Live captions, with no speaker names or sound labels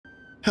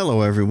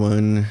Hello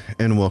everyone,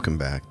 and welcome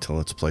back to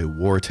Let's Play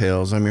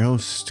Wartales. I'm your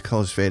host,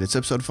 Colors Fade. It's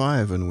episode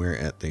 5, and we're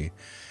at the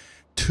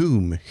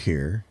tomb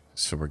here,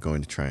 so we're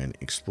going to try and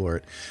explore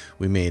it.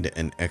 We made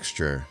an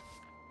extra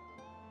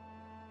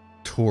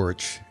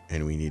torch,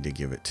 and we need to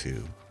give it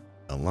to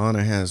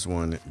Alana has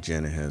one,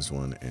 Jenna has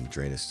one, and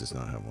Dratus does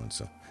not have one.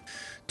 So,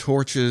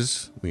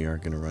 torches, we are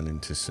going to run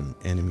into some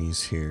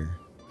enemies here.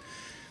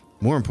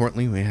 More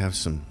importantly, we have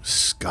some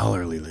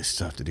scholarly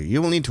stuff to do.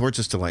 You will need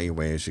torches to light your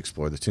way as you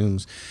explore the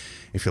tombs.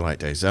 If your light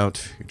dies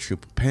out, your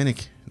troop will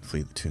panic and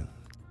flee the tomb.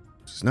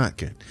 It's not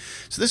good.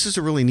 So this is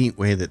a really neat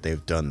way that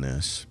they've done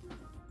this.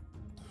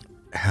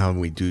 How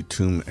we do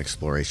tomb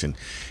exploration.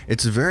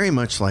 It's very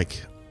much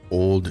like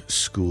old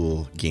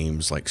school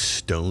games like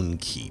Stone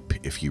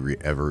Keep, if you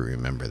ever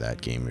remember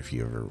that game, if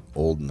you're ever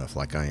old enough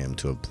like I am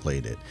to have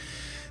played it.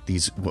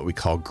 These what we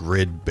call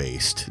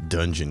grid-based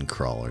dungeon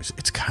crawlers.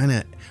 It's kind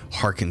of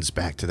harkens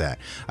back to that.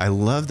 I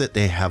love that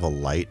they have a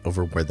light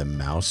over where the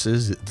mouse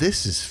is.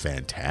 This is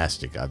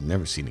fantastic. I've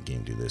never seen a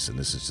game do this, and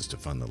this is just a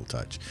fun little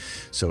touch.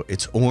 So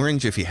it's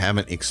orange if you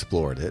haven't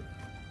explored it.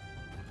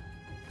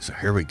 So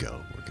here we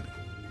go. We're going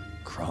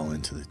to crawl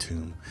into the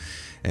tomb,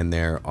 and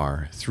there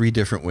are 3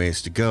 different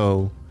ways to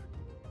go,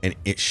 and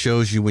it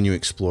shows you when you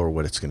explore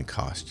what it's going to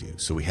cost you.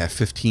 So we have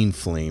 15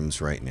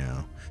 flames right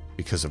now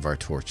because of our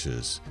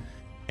torches.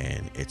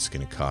 And it's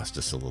going to cost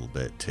us a little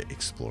bit to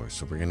explore.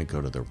 So we're going to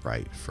go to the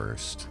right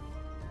first.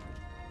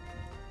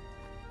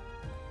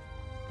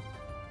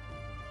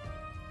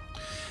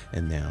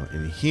 And now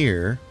in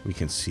here, we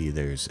can see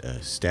there's a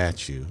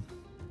statue.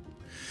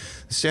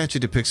 The statue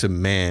depicts a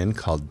man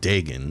called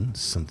Dagon.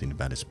 Something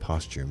about his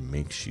posture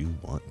makes you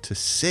want to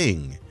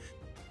sing.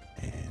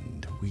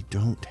 And we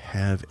don't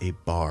have a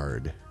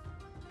bard.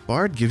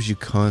 Bard gives you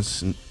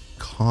constant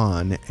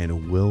con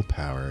and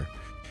willpower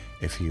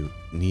if you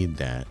need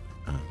that.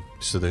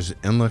 So there's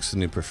unlocks the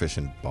new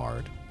proficient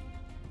bard.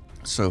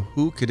 So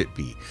who could it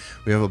be?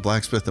 We have a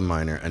blacksmith, a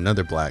miner,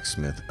 another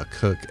blacksmith, a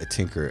cook, a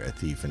tinker, a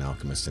thief, an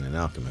alchemist, and an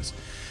alchemist.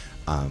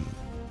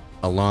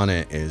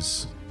 Alana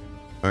is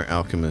our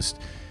alchemist.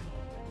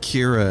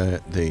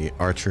 Kira, the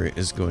archer,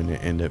 is going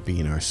to end up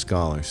being our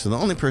scholar. So the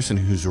only person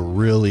who's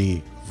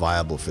really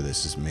viable for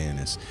this is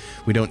Manus.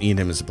 We don't need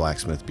him as a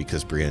blacksmith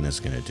because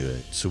Brianna's going to do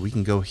it. So we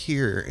can go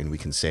here and we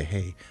can say,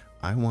 hey,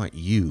 I want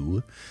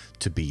you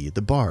to be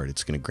the bard.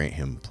 It's going to grant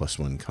him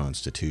 +1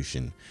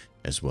 constitution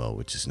as well,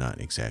 which is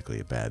not exactly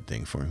a bad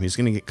thing for him. He's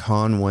going to get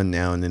con 1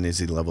 now, and then as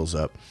he levels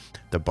up,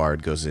 the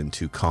bard goes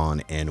into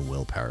con and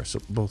willpower. So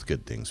both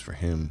good things for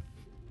him.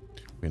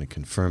 We're going to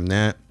confirm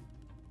that.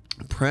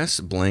 Press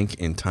blank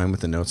in time with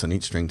the notes on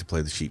each string to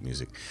play the sheet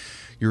music.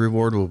 Your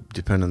reward will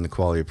depend on the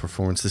quality of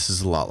performance. This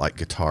is a lot like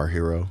Guitar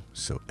Hero.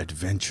 So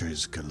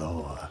adventures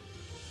galore.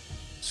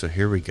 So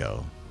here we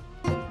go.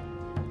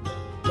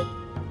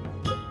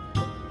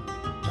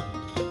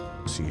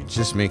 So you're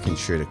just making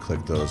sure to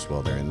click those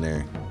while they're in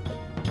there.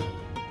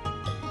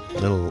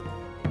 Little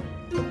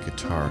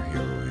Guitar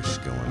Hero-ish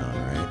going on,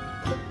 right?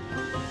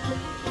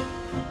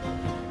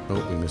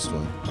 Oh, we missed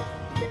one.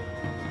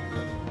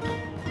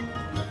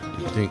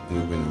 I think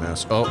moving the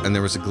mouse. Oh, and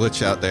there was a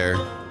glitch out there.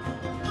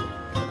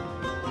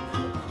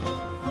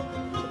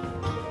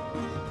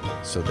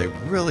 So they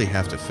really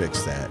have to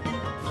fix that.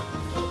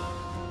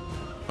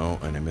 Oh,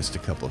 and I missed a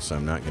couple, so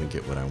I'm not going to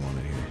get what I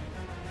wanted here.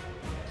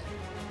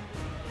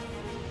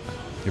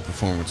 Your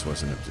performance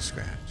wasn't up to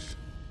scratch.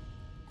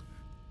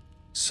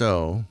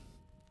 So,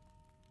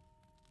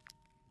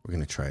 we're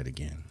going to try it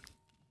again.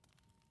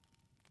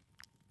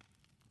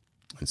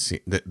 Let's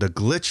see. The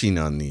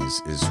glitching on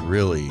these is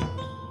really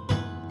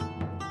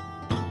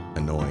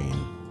annoying.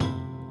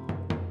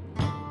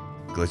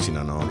 Glitching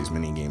on all these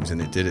mini games,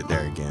 and it did it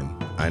there again.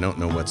 I don't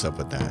know what's up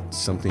with that.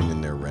 Something in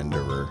their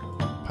renderer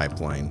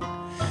pipeline.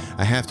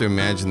 I have to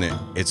imagine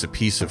that it's a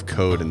piece of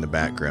code in the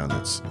background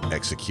that's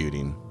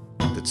executing.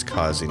 That's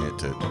causing it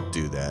to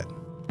do that.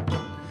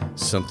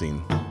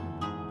 Something.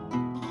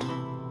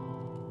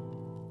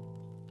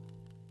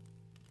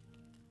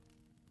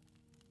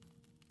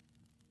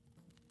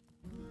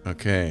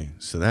 Okay,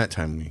 so that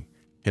time we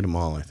hit them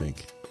all, I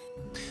think.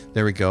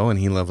 There we go, and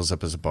he levels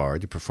up as a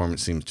bard. Your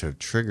performance seems to have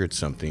triggered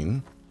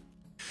something.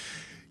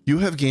 You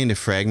have gained a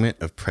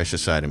fragment of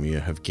precious item. You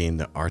have gained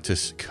the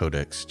Artist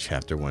Codex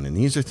Chapter 1, and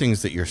these are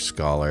things that your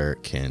scholar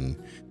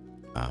can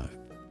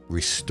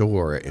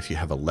restore if you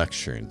have a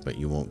lecture, but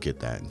you won't get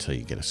that until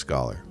you get a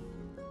scholar.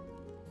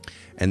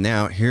 And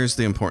now here's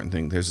the important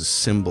thing. There's a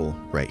symbol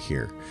right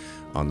here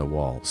on the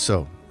wall.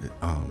 So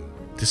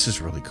this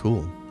is really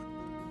cool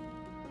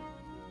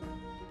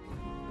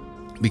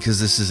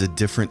because this is a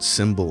different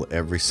symbol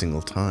every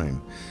single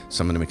time.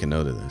 So I'm going to make a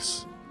note of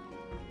this.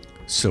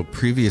 So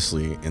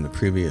previously, in the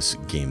previous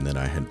game that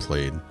I had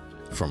played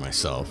for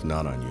myself,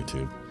 not on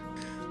YouTube,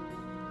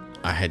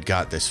 I had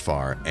got this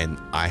far and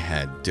I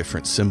had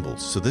different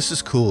symbols. So this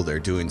is cool. They're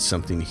doing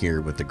something here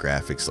with the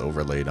graphics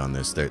overlaid on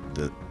this. They're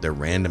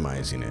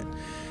randomizing it.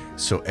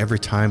 So every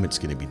time it's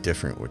going to be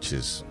different, which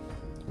is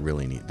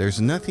really neat. There's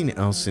nothing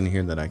else in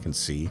here that I can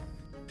see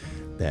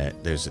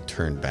that there's a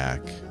turn back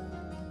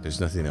There's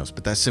nothing else.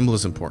 But that symbol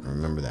is important.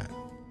 Remember that.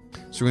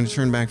 So we're going to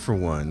turn back for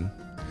 1.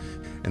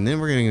 And then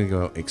we're going to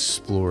go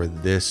explore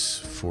this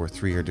for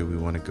 3. Or do we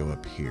want to go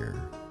up here?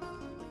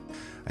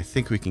 I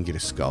think we can get a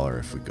scholar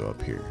if we go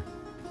up here.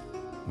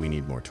 We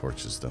need more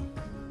torches, though.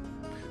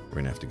 We're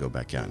going to have to go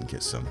back out and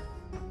get some.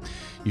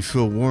 You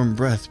feel warm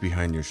breath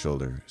behind your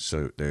shoulder.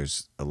 So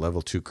there's a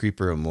level 2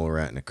 creeper, a mole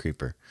rat, and a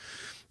creeper.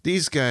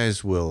 These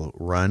guys will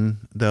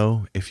run,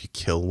 though, if you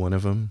kill one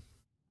of them.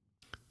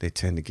 They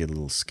tend to get a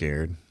little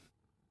scared.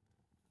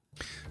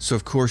 So,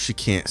 of course, you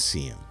can't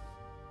see them.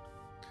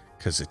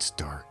 Because it's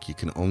dark. You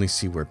can only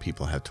see where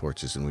people have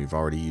torches. And we've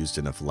already used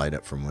enough light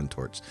up from 1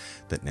 torch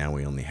that now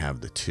we only have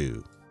the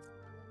 2.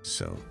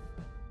 So,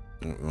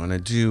 what we want to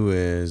do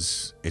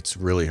is... It's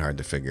really hard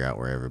to figure out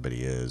where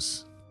everybody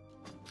is.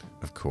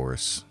 Of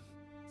course.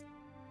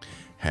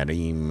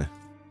 Harim,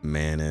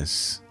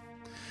 Manus.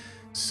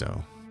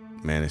 So,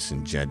 Manus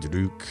and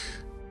Jadruk.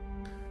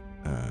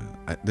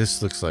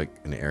 This looks like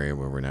an area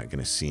where we're not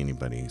going to see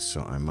anybody,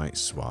 so I might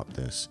swap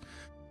this.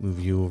 Move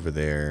you over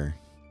there.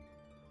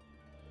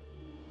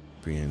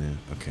 Brianna.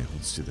 Okay,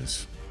 let's do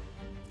this.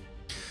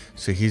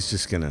 So he's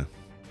just going to...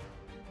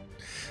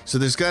 So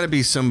there's got to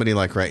be somebody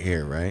like right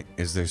here, right?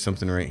 Is there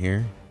something right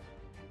here?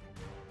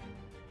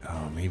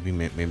 Oh,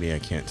 maybe I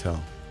can't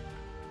tell.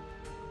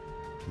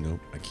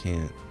 Nope, I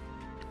can't.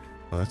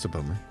 Oh, that's a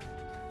bummer.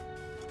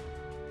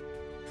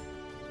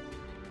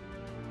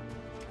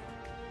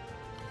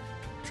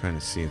 Trying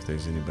to see if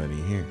there's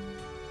anybody here.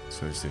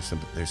 So is there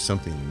there's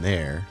something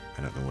there.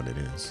 I don't know what it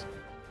is.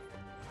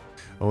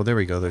 Oh, there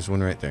we go. There's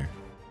one right there.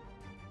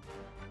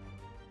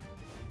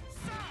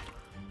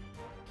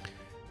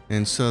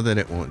 And so that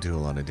it won't do a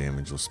lot of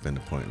damage, we'll spend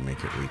a point and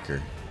make it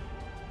weaker.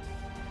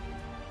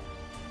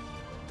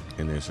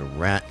 And there's a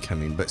rat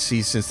coming. But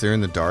see, since they're in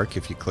the dark,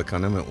 if you click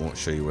on them, it won't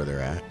show you where they're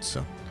at.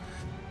 So,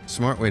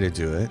 smart way to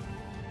do it.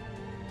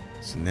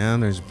 So now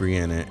there's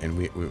Brianna, and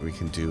what we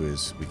can do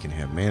is we can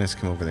have Manus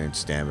come over there and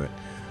stab it.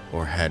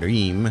 Or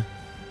Harim.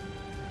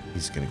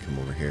 He's going to come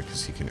over here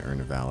because he can earn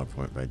a valor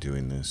point by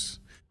doing this.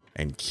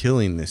 And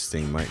killing this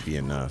thing might be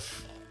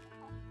enough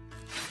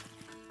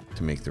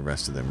to make the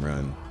rest of them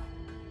run.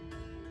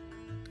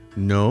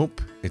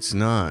 Nope, it's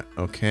not.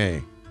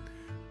 Okay.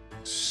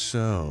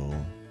 So,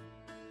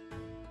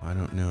 I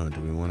don't know.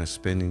 Do we want to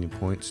spend any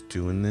points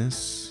doing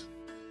this?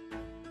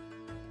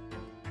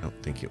 I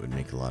don't think it would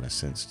make a lot of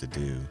sense to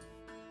do.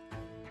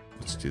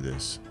 Let's do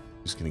this.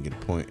 I'm just going to get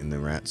a point, and the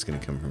rat's going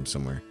to come from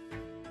somewhere.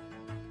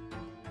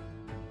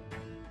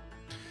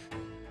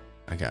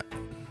 I got...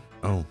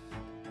 Oh,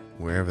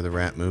 wherever the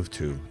rat moved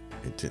to,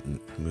 it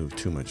didn't move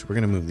too much. We're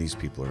going to move these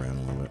people around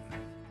a little bit.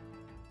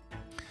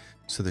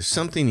 So there's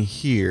something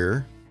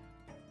here.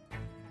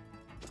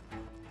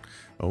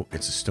 Oh,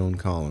 it's a stone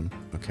column.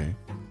 Okay.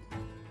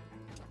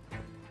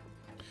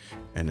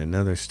 And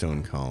another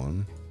stone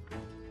column.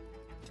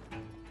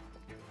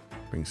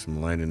 Bring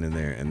some light into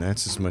there. And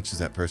that's as much as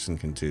that person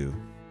can do.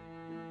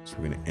 So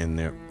we're going to end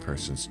that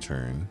person's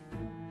turn.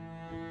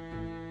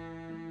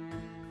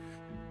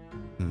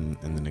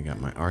 And then I got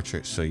my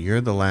archer. So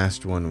you're the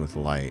last one with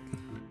light.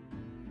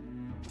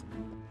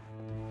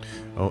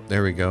 Oh,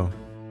 there we go.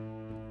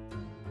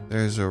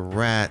 There's a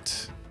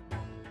rat.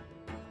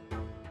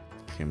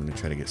 Okay, I'm going to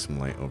try to get some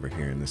light over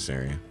here in this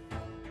area.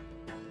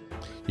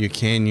 You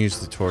can use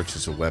the torch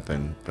as a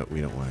weapon, but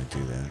we don't want to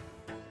do that.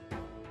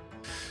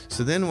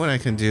 So then what I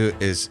can do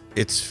is,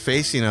 it's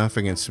facing off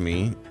against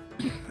me,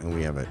 and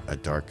we have a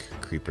dark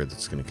creeper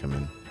that's going to come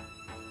in.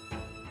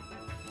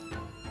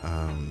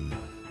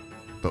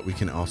 But we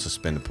can also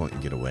spend a point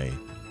and get away.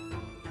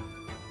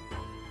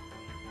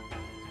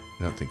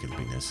 I don't think it'll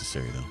be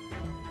necessary,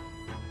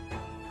 though.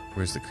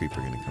 Where's the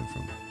creeper going to come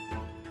from?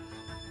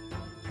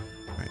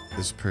 Alright,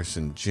 this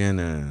person,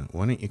 Jenna,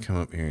 why don't you come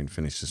up here and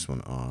finish this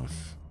one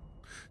off?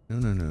 No.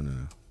 I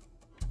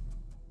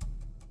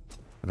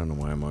don't know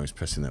why I'm always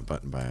pressing that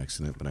button by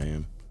accident, but I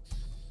am.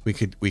 We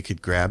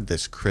could grab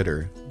this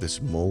critter, this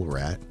mole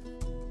rat.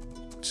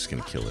 Just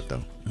gonna kill it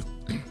though.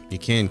 You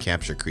can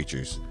capture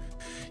creatures.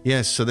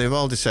 Yes, so they've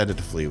all decided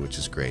to flee, which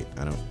is great.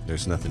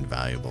 There's nothing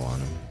valuable on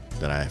them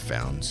that I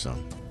found, so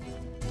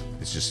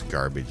it's just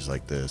garbage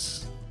like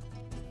this.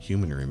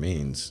 Human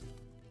remains.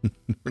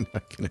 We're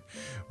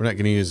not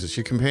gonna use this.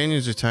 Your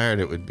companions are tired.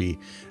 It would be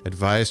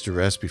advised to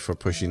rest before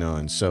pushing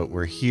on. So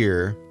we're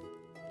here.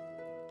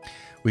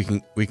 We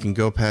can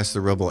go past the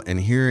rubble, and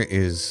here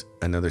is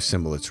another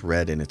symbol. It's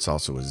red, and it's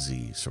also a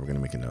Z. So we're gonna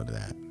make a note of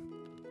that.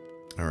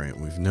 All right,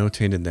 we've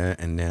notated that,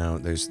 and now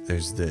there's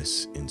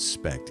this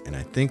inspect, and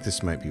I think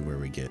this might be where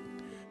we get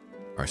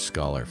our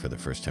scholar for the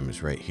first time.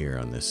 Is right here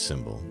on this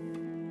symbol.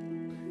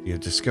 You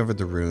have discovered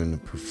the rune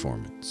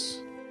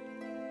performance.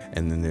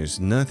 And then there's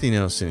nothing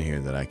else in here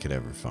that I could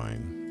ever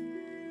find.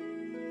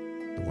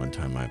 The one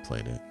time I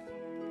played it.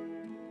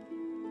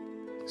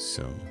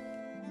 So,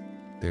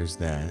 there's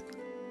that.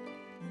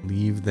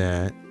 Leave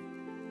that.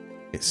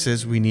 It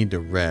says we need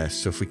to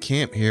rest. So if we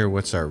camp here,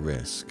 what's our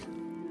risk?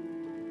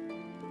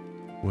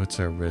 What's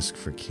our risk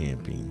for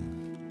camping?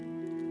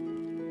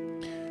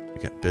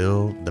 We got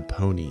Bill the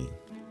pony.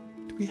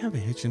 Do we have a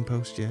hitching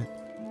post yet?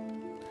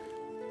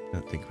 I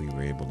don't think we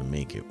were able to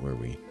make it, were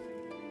we?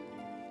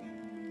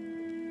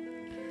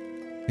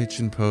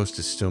 Hitching post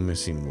is still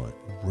missing what?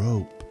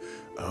 Rope.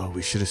 Oh,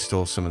 we should have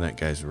stole some of that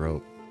guy's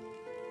rope.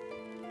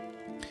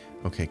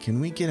 Okay, can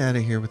we get out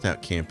of here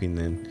without camping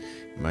then?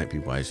 It might be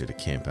wiser to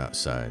camp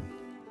outside.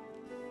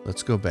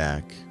 Let's go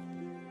back.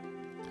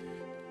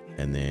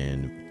 And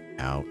then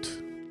out.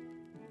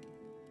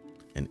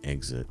 And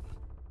exit.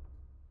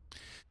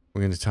 We're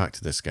going to talk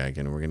to this guy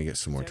again. We're going to get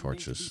some more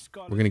torches.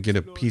 We're going to get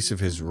a piece of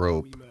his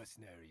rope.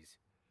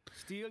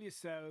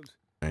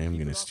 I am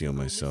going to steal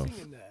myself.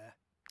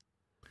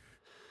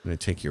 I'm going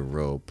to take your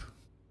rope.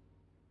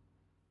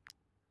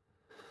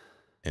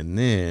 And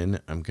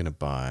then I'm going to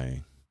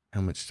buy... How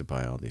much to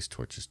buy all these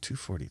torches?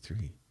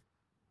 243.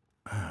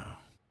 Wow.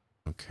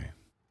 Okay.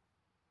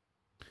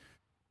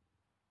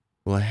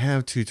 Well, I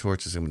have 2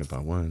 torches. I'm going to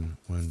buy 1,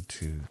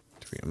 2,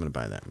 3. I'm going to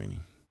buy that many.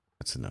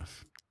 That's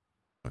enough.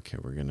 Okay,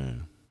 we're going to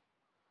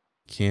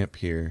camp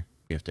here.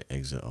 We have to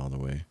exit all the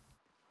way.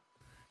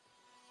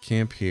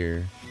 Camp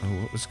here.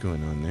 Oh, what was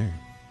going on there?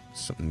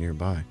 Something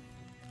nearby.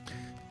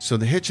 So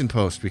the hitching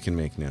post we can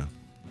make now.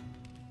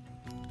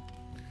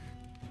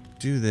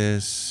 Do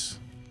this.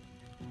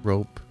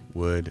 Rope,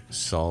 wood,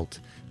 salt.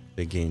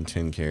 They gain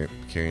 10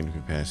 carrying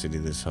capacity.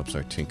 This helps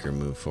our tinker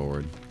move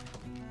forward.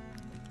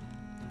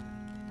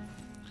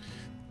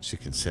 So you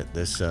can set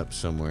this up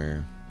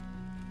somewhere.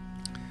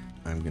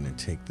 I'm going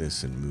to take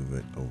this and move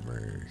it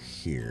over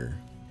here.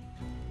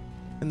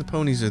 And the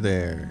ponies are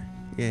there.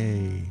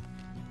 Yay.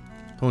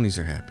 Ponies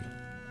are happy.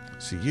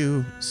 So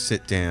you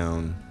sit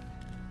down.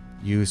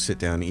 You sit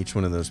down. Each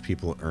one of those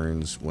people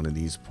earns one of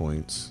these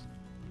points.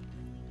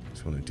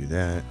 Just want to do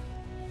that.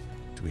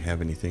 Do we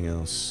have anything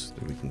else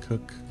that we can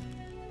cook?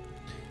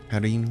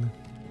 Harim.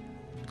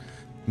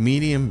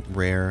 Medium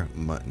rare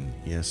mutton.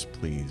 Yes,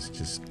 please.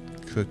 Just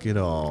cook it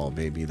all,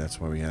 baby. That's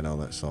why we had all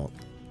that salt.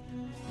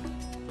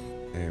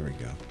 There we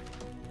go.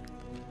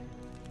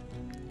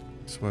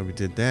 That's why we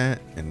did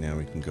that. And now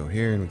we can go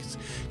here. And we can...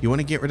 You want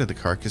to get rid of the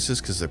carcasses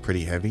because they're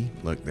pretty heavy.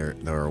 Look,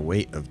 they're a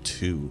weight of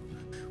 2,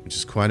 which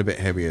is quite a bit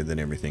heavier than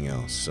everything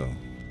else. So,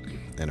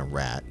 and a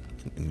rat,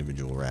 an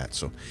individual rat.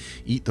 So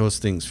eat those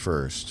things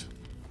first.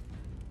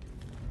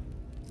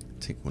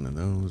 Take one of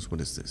those. What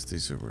is this?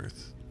 These are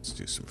worth. Let's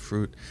do some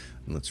fruit.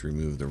 And let's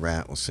remove the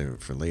rat. We'll save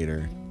it for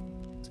later.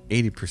 It's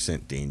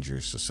 80%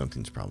 danger, so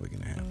something's probably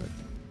going to happen.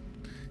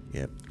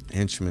 Yep.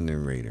 Henchmen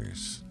and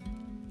raiders.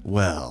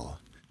 Well,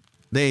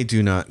 they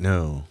do not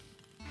know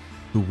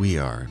who we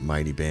are,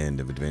 mighty band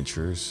of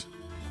adventurers.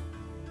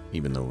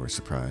 Even though we're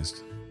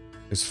surprised.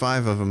 There's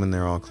 5 of them, and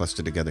they're all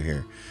clustered together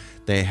here.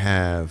 They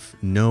have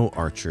no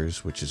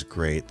archers, which is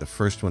great. The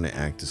first one to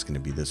act is going to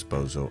be this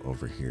bozo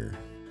over here.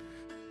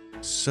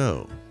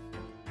 So,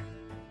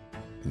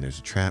 and there's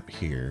a trap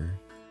here,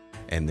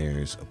 and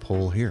there's a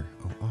pole here.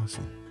 Oh,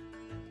 awesome.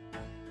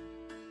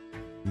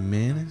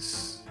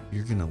 Manus,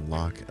 you're going to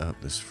lock up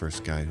this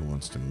first guy who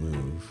wants to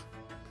move.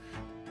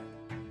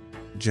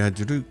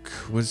 Jadruk,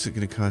 what is it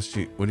going to cost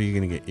you? What are you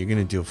going to get? You're going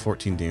to deal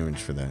 14 damage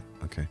for that.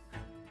 Okay.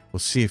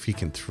 We'll see if he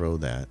can throw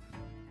that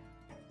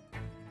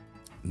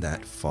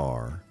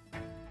far.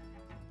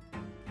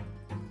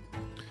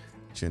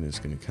 Jenna's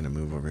going to kind of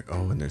move over.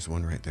 Oh, and there's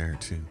one right there,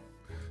 too.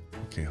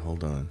 Okay,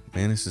 hold on.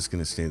 Manus is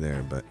going to stay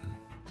there, but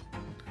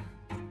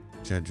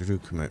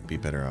Jadruk might be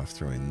better off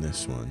throwing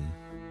this one.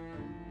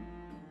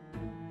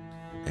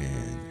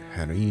 And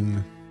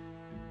Harim.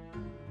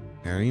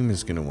 Harim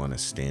is going to want to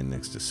stand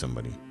next to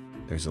somebody.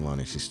 There's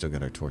Alana. She's still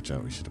got her torch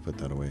out. We should have put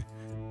that away.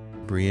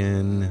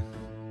 Brienne.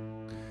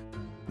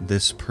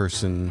 This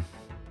person.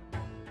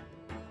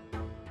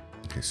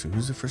 Okay, so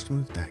who's the first to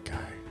move? That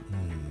guy.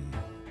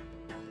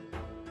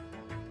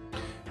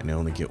 And I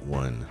only get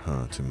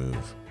 1, to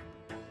move.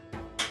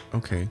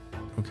 Okay,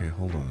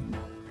 hold on.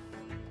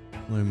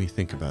 Let me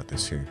think about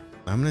this here.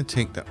 I'm going to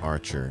take the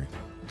archer,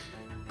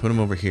 put him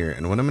over here,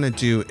 and what I'm going to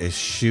do is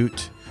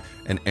shoot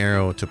an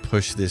arrow to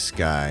push this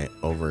guy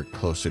over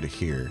closer to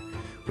here,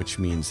 which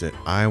means that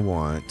I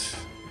want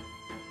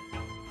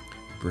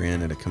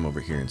Brianna to come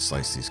over here and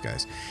slice these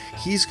guys.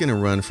 He's going to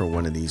run for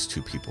one of these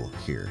 2 people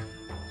here.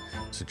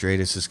 So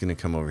Dratus is going to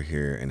come over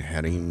here, and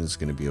Harim is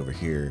going to be over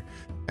here.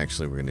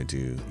 Actually, we're going to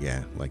do,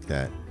 yeah, like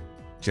that.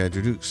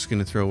 Jadruk's going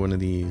to throw one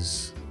of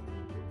these.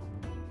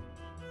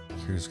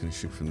 Kira's going to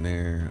shoot from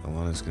there.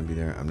 Alana's going to be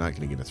there. I'm not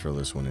going to get to throw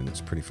this one in.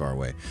 It's pretty far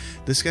away.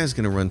 This guy's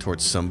going to run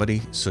towards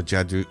somebody, so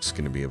Jadruk's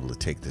going to be able to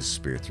take this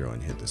spear throw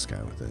and hit this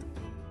guy with it.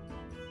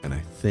 And I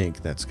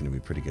think that's going to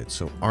be pretty good.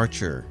 So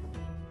Archer,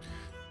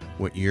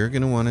 what you're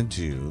going to want to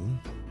do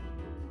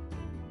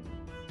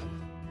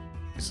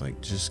is like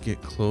just get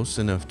close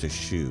enough to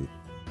shoot.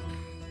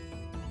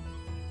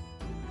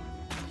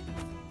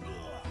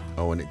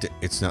 Oh, and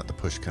it's not the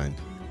push kind.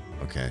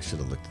 Okay, I should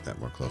have looked at that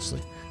more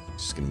closely.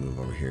 Just going to move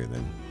over here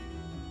then.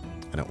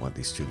 I don't want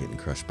these 2 getting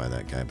crushed by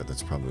that guy, but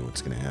that's probably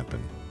what's going to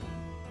happen.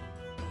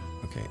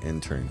 Okay,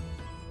 end turn.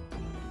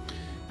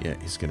 Yeah,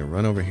 he's going to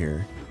run over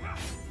here.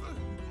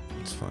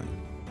 It's fine.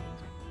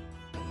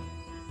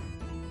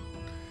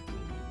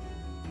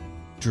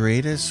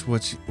 Dratus,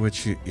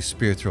 what's your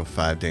spear throw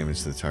 5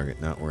 damage to the target?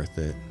 Not worth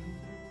it.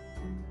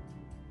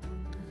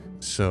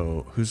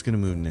 So who's gonna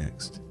move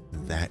next?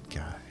 That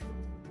guy.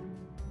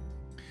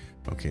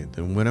 Okay,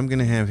 then what I'm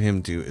gonna have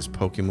him do is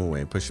poke him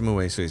away, push him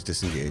away so he's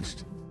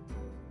disengaged.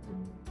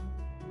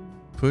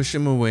 Push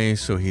him away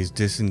so he's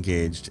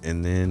disengaged,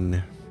 and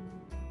then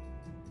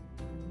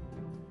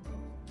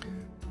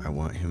I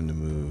want him to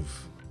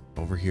move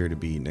over here to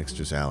be next to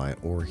his ally,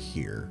 or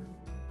here.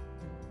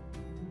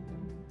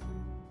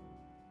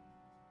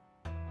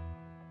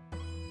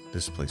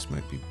 This place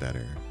might be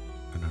better.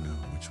 I don't know.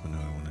 Which one do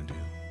I want to do?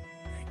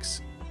 Yikes.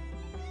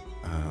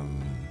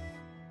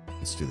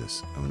 Let's do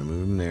this. I'm going to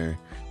move him there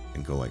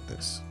and go like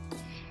this.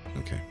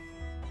 Okay.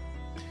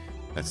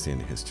 That's the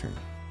end of his turn.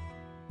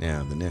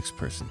 Now, the next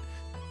person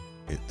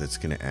that's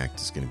going to act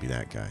is going to be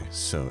that guy.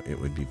 So it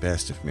would be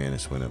best if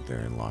Manus went up there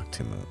and locked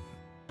him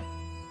up.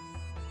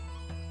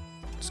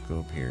 Let's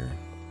go up here.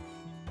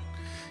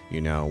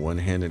 You're now a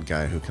one-handed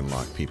guy who can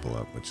lock people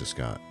up, which has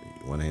got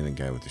one-handed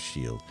guy with a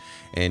shield,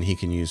 and he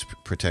can use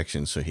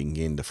protection so he can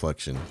gain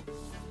deflection.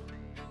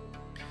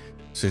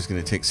 So he's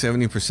going to take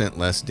 70%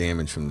 less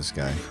damage from this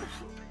guy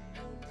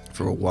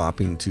for a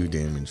whopping 2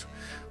 damage,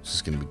 which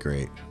is going to be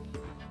great.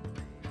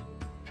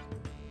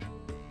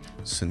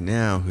 So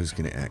now who's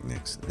going to act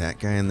next? That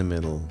guy in the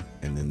middle,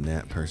 and then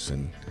that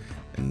person,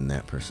 and then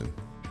that person.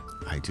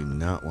 I do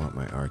not want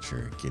my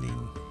archer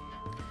getting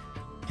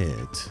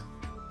hit.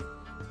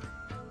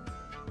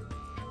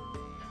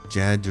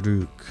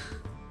 Jadruk.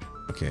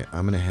 Okay,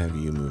 I'm gonna have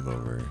you move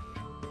over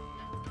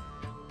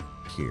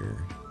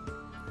here,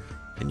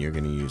 and you're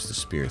gonna use the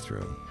spear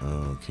throw.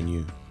 Oh, can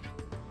you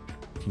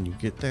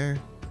get there?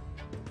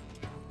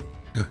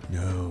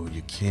 No,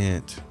 you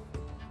can't.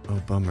 Oh,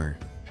 bummer.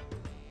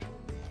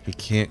 You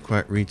can't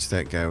quite reach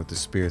that guy with the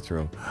spear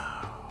throw.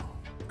 Oh,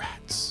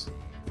 rats.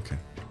 Okay.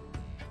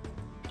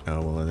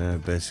 Oh, well, then I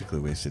basically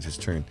wasted his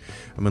turn.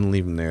 I'm gonna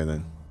leave him there then.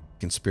 You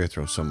can spear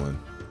throw someone.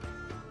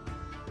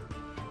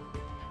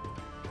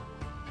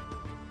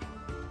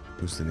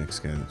 Who's the next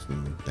guy that's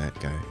moving? That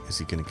guy. Is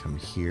he going to come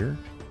here?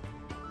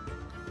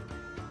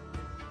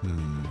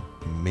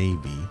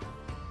 Maybe.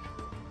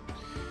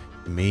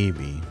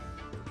 Maybe.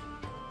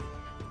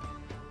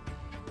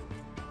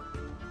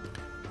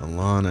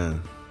 Alana.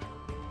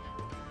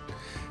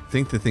 I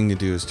think the thing to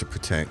do is to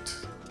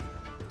protect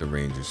the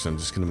Rangers. So I'm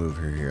just going to move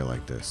her here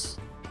like this.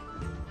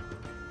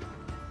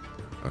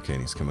 Okay,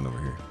 and he's coming over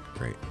here.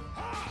 Great.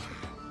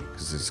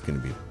 Because it's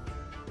going to be...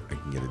 I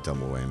can get a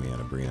double whammy out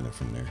of Brianna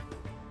from there.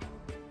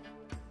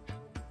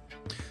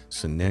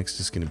 So next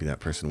is going to be that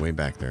person way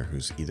back there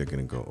who's either going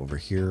to go over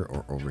here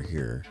or over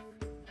here.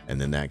 And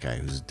then that guy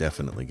who's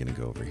definitely going to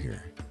go over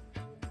here.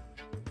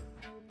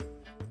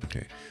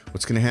 Okay.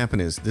 What's going to happen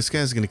is this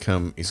guy's going to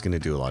come. He's going to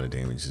do a lot of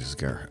damage. This is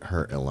going to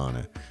hurt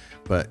Ilana.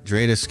 But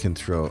Dratus can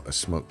throw a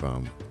smoke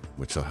bomb,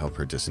 which will help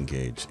her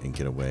disengage and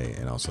get away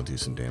and also do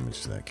some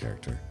damage to that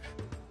character.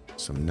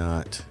 So I'm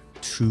not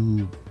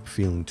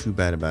feeling too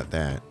bad about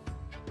that.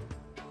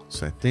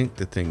 So I think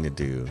the thing to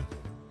do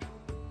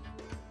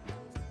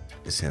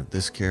is have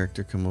this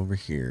character come over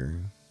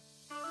here.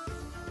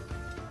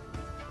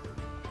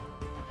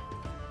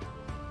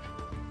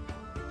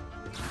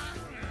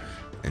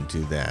 And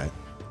do that.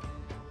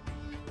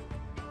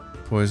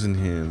 Poison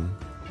him.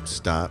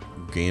 Stop.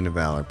 Gain a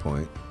valor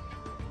point.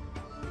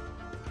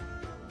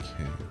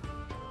 Okay.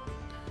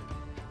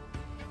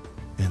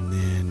 And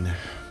then...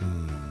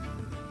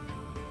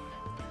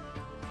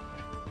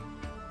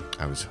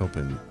 I was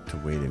hoping to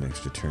wait an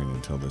extra turn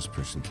until this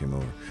person came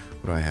over.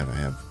 What do I have? I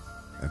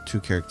have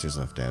 2 characters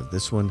left. I have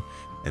this one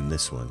and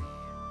this one.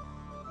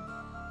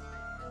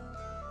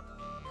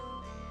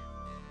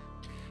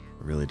 I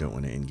really don't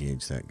want to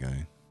engage that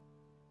guy.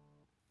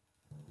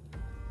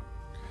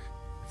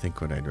 I think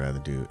what I'd rather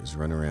do is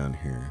run around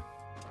here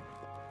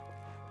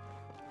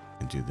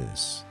and do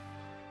this.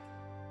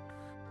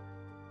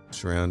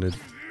 Surrounded.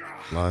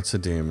 Lots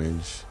of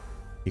damage.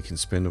 He can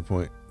spend a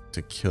point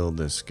to kill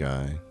this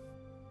guy,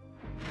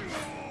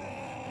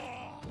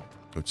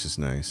 which is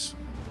nice.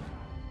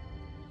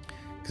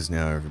 Because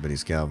now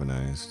everybody's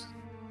galvanized.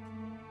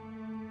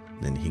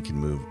 Then he can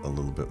move a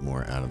little bit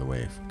more out of the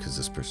way because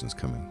this person's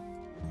coming.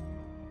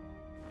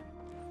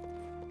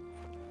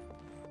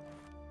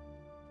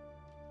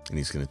 And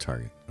he's going to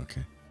target.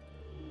 Okay.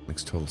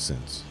 Makes total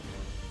sense.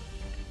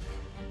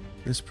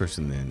 This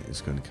person then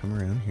is going to come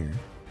around here.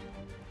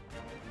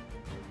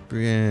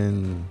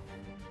 Brienne.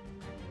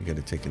 You got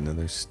to take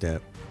another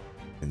step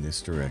in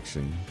this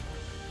direction.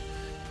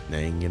 Now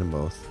you can get them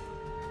both.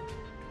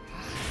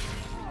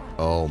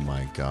 Oh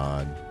my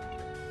god.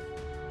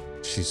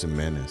 She's a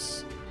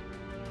menace.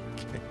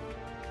 Okay.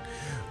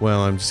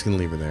 Well, I'm just going to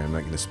leave her there. I'm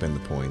not going to spend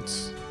the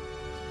points.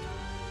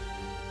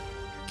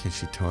 Can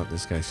she taunt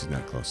this guy? She's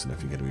not close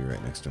enough. You got to be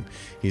right next to him.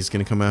 He's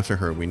going to come after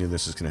her. We knew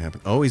this was going to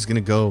happen. Oh, he's going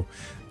to go.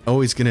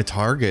 Oh, he's going to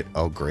target.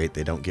 Oh, great.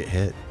 They don't get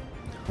hit.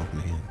 Oh,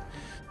 man.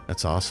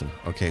 That's awesome.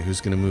 Okay,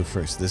 who's going to move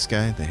first? This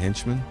guy, the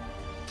henchman?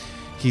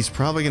 He's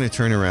probably going to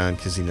turn around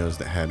because he knows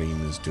that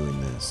Hadim is doing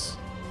this.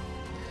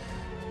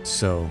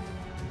 So,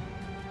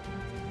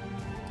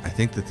 I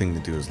think the thing to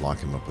do is lock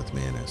him up with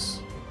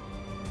Manus.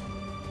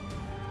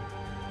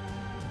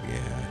 Yeah,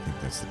 I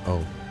think that's the...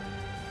 Oh.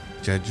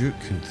 Jadrut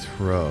can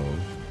throw.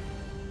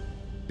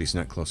 But he's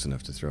not close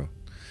enough to throw.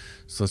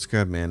 So let's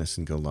grab Manus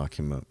and go lock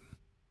him up.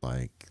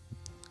 Like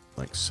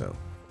so.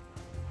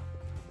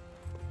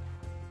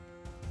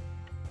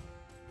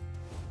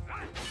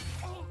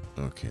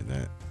 Okay,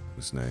 that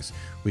was nice.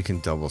 We can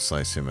double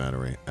slice him out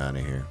of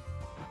here.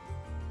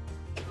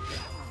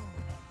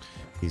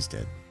 He's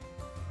dead.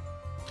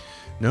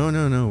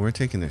 No, we're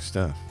taking their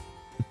stuff.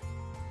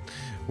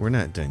 We're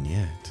not done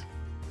yet.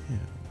 Yeah.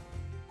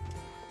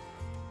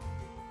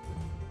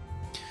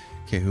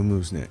 Okay, who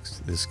moves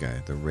next? This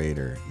guy, the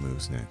raider,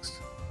 moves next.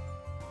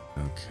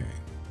 Okay.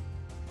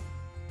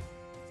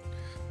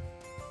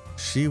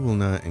 She will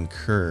not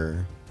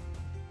incur...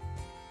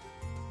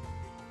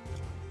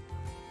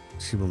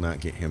 She will not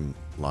get him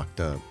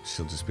locked up.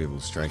 She'll just be able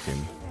to strike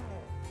him.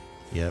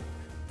 Yep.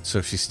 So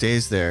if she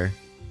stays there,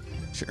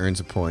 she earns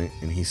a point,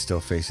 and he's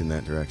still facing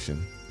that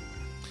direction.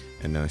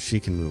 And now she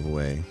can move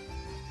away.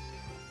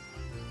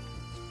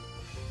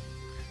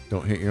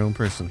 Don't hit your own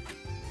person.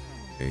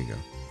 There you go.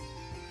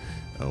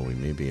 Oh, we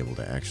may be able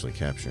to actually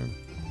capture him.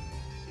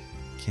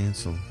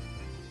 Cancel.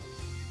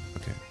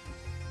 Okay.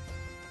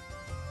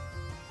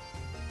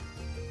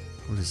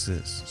 What is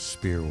this?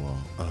 Spear wall.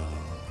 Oh.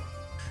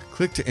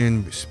 Click to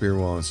end spear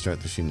wall and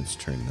start the unit's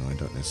turn. No, I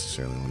don't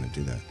necessarily want to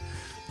do that.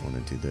 I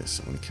want to do this.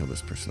 I want to kill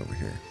this person over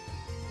here.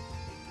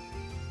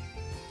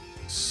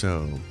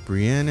 So,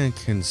 Brianna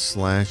can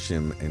slash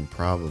him and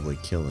probably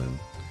kill him.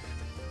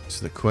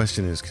 So the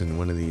question is, can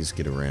one of these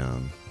get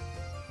around?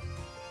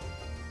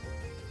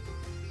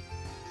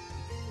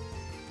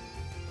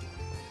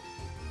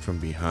 From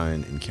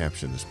behind and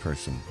capture this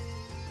person?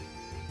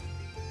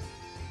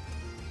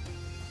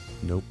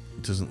 Nope,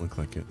 it doesn't look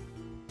like it.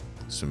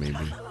 So maybe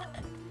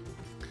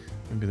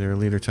they're a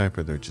leader type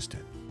or they're just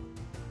dead.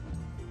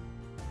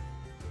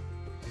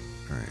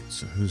 Alright,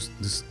 so who's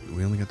this?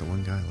 We only got the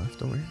one guy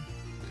left over here?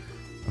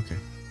 Okay.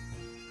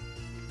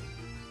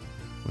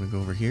 Wanna go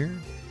over here?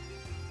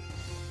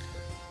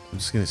 I'm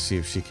just gonna see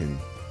if she can...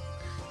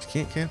 She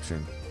can't capture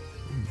him.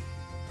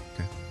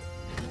 Okay.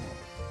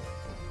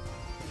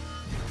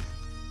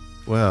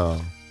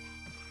 Well,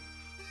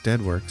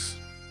 dead works.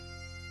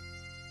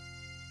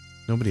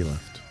 Nobody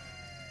left.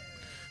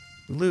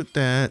 Loot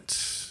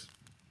that.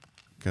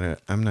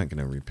 I'm not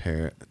gonna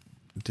repair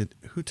it.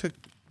 Who took...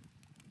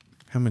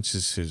 How much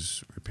is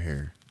his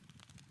repair?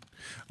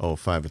 Oh,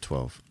 5 of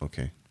 12.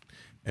 Okay.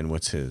 And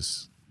what's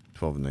his?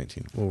 12 and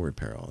 19. We'll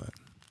repair all that.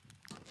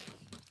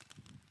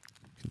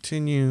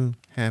 Continue.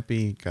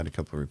 Happy. Got a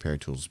couple of repair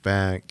tools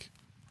back.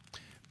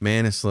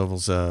 Manus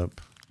levels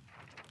up.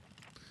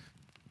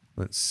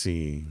 Let's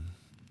see.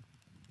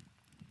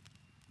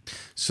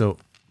 So,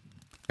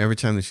 every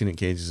time this unit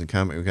engages in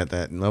combat, we got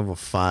that. And level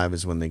 5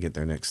 is when they get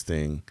their next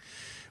thing.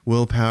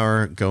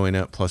 Willpower going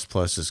up ++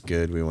 is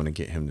good. We want to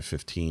get him to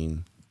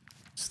 15.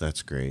 So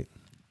that's great.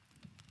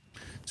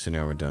 So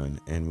now we're done.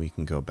 And we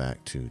can go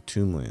back to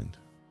Tombland.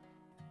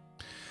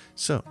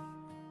 So,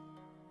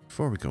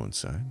 before we go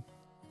inside,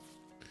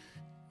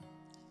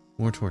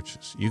 more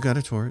torches. You got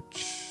a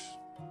torch.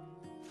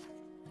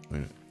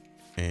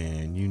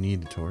 And you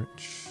need a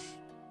torch.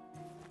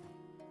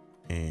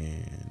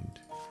 And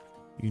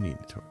you need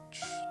a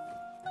torch.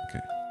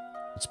 Okay.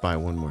 Let's buy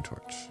one more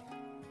torch.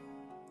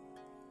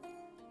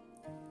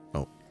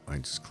 Oh, I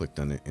just clicked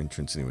on the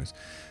entrance anyways.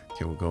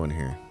 Okay, we'll go in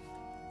here.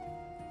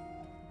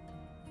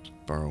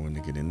 Borrow one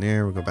to get in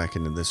there. We'll go back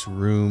into this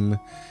room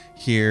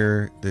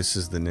here. This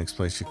is the next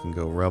place you can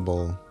go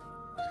rubble.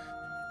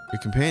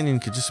 Your companion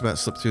could just about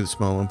slip through the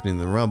small opening in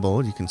the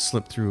rubble. You can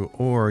slip through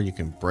or you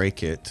can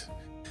break it.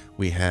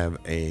 We have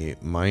a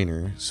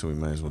miner, so we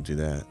might as well do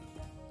that.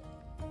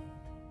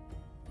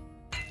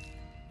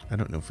 I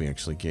don't know if we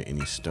actually get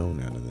any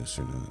stone out of this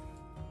or not.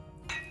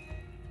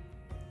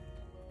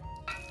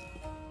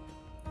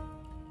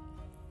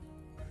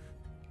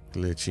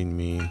 Glitching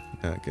me.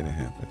 Not gonna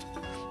happen.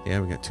 Yeah,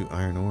 we got 2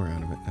 iron ore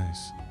out of it.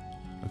 Nice.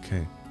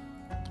 Okay.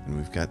 And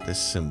we've got this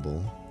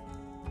symbol.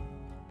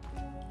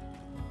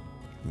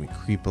 And we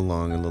creep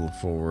along a little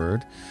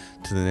forward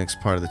to the next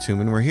part of the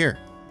tomb, and we're here.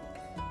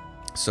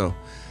 So,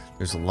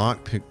 there's a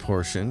lockpick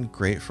portion.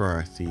 Great for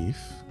our thief.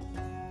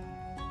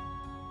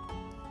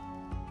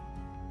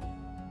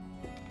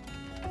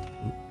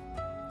 Oop.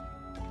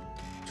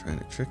 Trying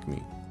to trick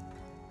me.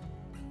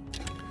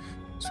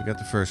 So we got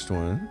the first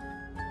one.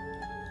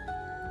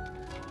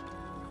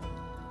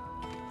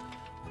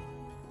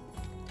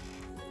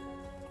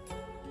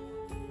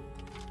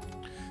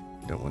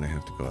 Don't want to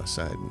have to go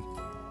outside and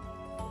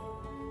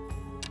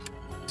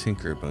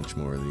tinker a bunch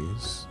more of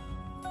these.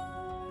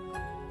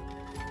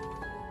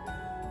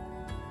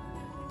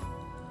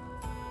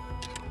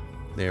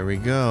 There we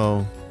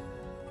go.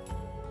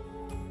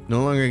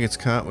 No longer gets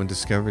caught when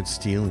discovered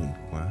stealing.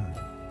 Wow.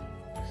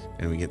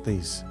 And we get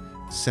these.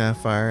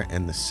 Sapphire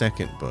and the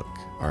second book,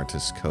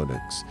 Artist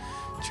Codex,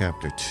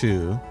 Chapter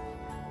 2.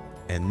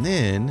 And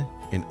then,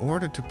 in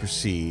order to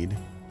proceed,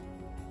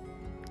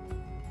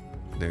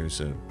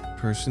 there's a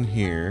person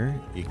here.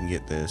 You can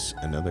get this,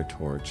 another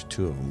torch,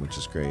 2 of them, which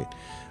is great.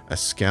 A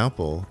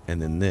scalpel,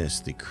 and then this,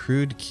 the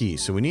crude key.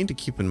 So we need to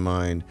keep in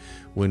mind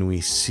when we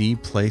see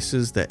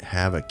places that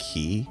have a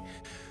key,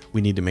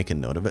 we need to make a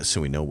note of it so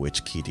we know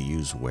which key to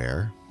use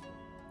where.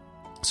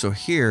 So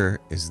here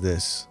is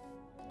this.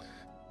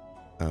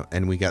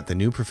 And we got the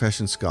new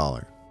profession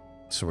scholar.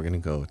 So we're going to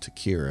go to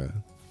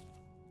Kira.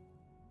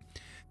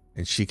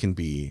 And she can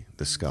be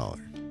the scholar.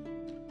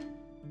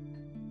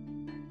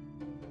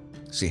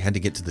 So you had to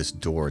get to this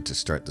door to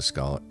start the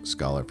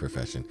scholar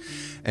profession.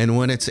 And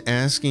what it's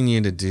asking you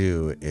to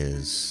do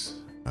is...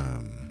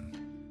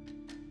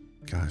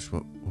 gosh,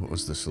 what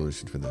was the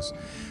solution for this?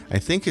 I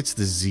think it's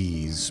the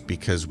Z's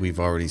because we've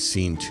already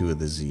seen 2 of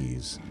the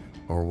Z's.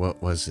 Or what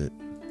was it?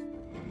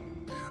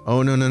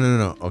 Oh,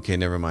 no. Okay,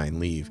 never mind.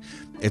 Leave.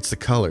 It's the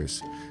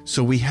colors.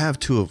 So we have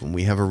 2 of them.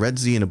 We have a red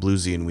Z and a blue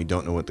Z, and we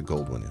don't know what the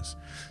gold one is.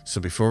 So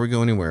before we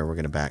go anywhere, we're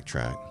going to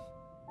backtrack.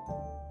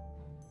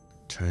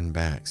 Turn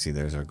back. See,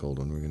 there's our gold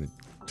one. We're going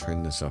to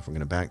turn this off. We're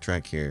going to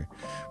backtrack here.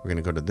 We're going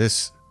to go to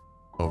this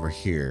over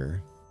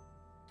here.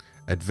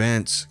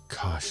 Advance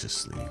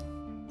cautiously.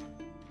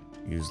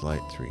 Use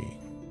light 3.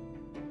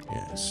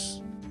 Yes.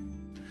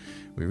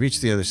 We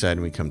reach the other side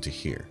and we come to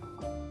here.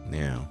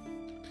 Now,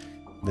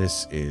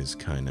 this is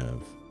kind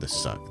of the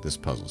suck. This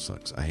puzzle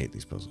sucks. I hate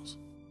these puzzles.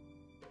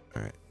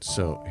 Alright,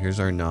 so here's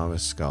our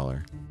novice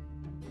scholar.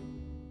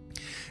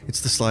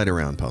 It's the slide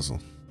around puzzle.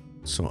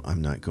 So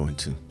I'm not going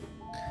to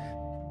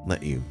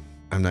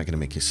I'm not going to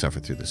make you suffer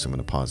through this. I'm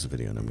going to pause the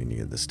video and I'm going to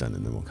get this done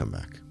and then we'll come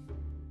back.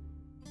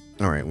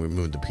 Alright, we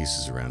moved the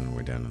pieces around and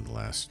we're down to the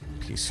last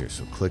piece here.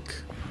 So click.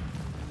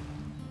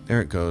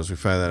 There it goes. We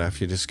fire that off.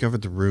 You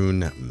discovered the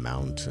rune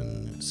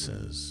mountain, it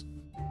says.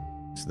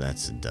 So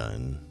that's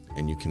done.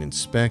 And you can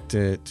inspect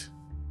it.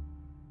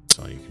 That's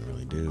all you can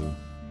really do.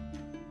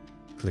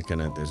 Click on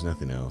it. There's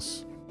nothing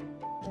else.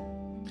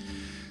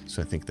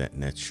 So I think that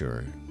nets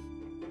your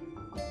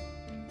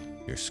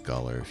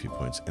scholar a few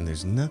points. And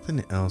there's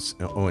nothing else.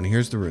 Oh, and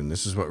here's the rune.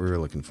 This is what we were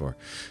looking for.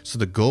 So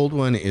the gold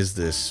one is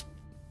this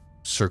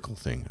circle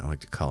thing. I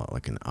like to call it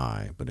like an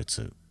eye, but it's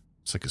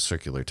like a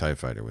circular TIE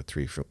fighter with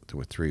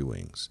three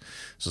wings.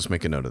 So let's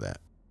make a note of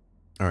that.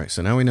 All right,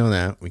 so now we know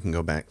that. We can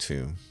go back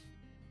to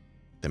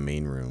the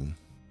main room.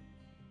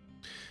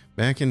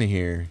 Back into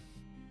here.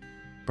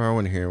 Borrow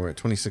one here. We're at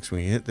 26. When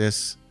we hit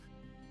this,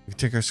 we can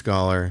take our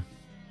scholar.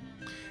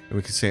 And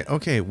we can say,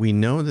 okay, we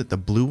know that the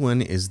blue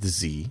one is the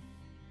Z.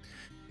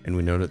 And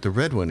we know that the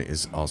red one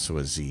is also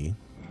a Z.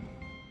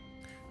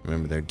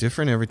 Remember, they're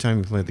different every time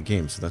you play the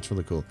game, so that's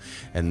really cool.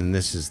 And then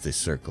this is the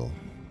circle.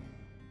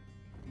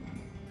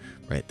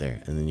 Right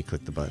there. And then you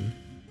click the button.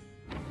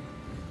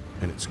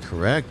 And it's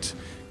correct.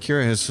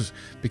 Kira has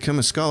become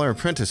a scholar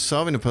apprentice,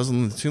 solving a puzzle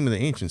in the Tomb of the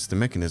Ancients. The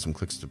mechanism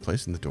clicks into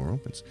place and the door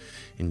opens.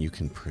 And you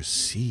can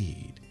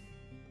proceed.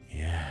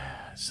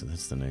 Yeah, so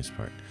that's the nice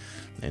part.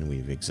 And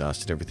we've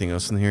exhausted everything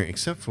else in here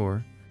except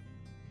for...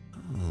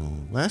 Oh,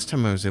 last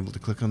time I was able to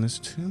click on this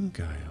tomb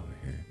guy over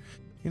here.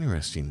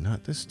 Interesting,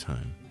 not this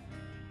time.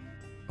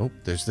 Oh,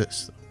 there's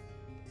this.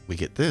 We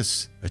get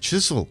this. A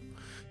chisel.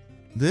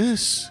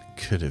 This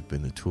could have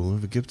been the tool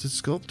of a gifted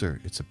sculptor.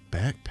 It's a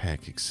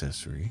backpack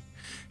accessory.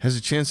 Has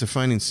a chance of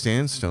finding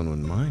sandstone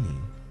when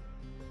mining.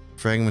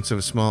 Fragments of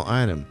a small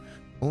item.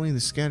 Only the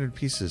scattered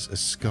pieces. A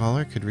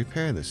scholar could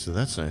repair this, so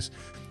that's nice.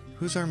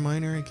 Who's our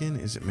miner again?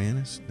 Is it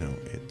Manus? No,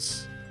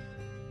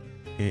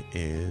 it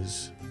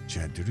is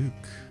Jadruk.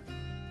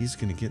 He's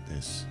gonna get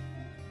this.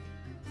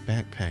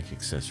 Backpack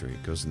accessory.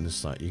 It goes in this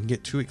slot. You can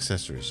get 2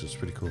 accessories, so it's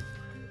pretty cool.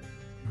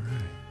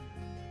 Alright.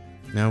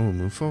 Now we'll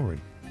move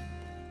forward.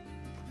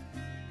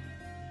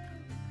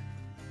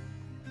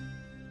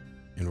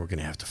 And we're going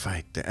to have to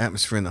fight. The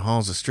atmosphere in the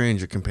halls is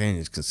strange. Your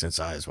companions can sense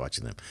eyes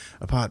watching them.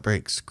 A pot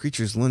breaks.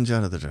 Creatures lunge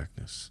out of the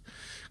darkness.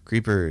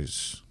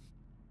 Creepers.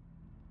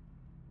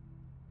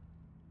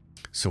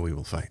 So we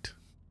will fight.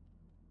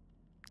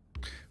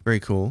 Very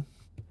cool.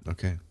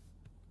 Okay.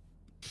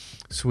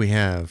 So we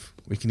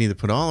can either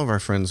put all of our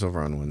friends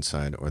over on one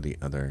side or the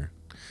other.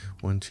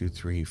 1, 2,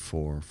 3,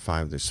 4,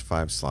 5. There's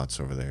 5 slots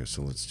over there,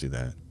 so let's do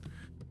that.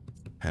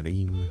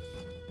 Hadim.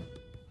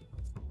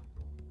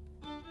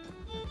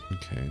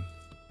 Okay.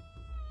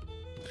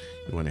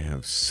 You want to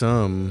have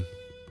some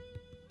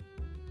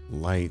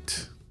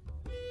light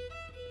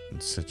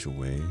in such a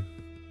way.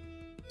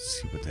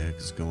 Let's see what the heck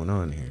is going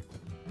on here.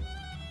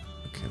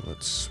 Okay,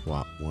 let's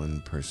swap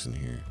one person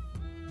here.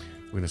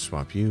 We're going to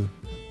swap you.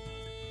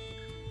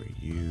 For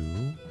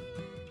you.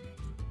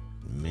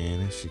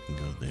 Manus, you can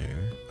go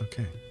there.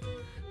 Okay.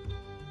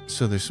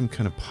 So there's some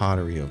kind of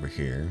pottery over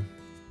here.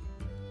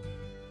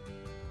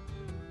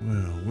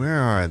 Well,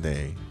 where are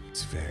they?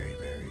 It's very,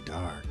 very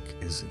dark,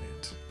 isn't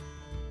it?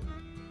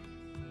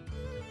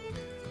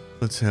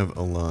 Let's have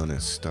Alana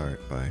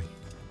start by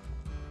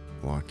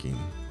walking.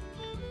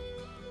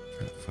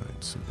 Try to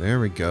find some. There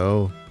we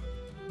go.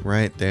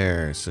 Right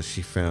there. So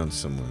she found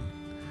someone.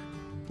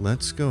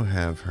 Let's go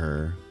have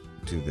her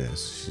do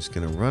this. She's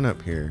going to run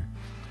up here.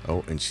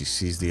 Oh, and she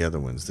sees the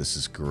other ones. This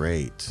is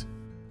great.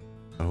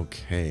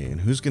 Okay,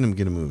 and who's going to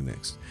get a move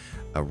next?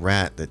 A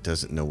rat that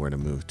doesn't know where to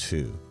move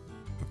to.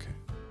 Okay.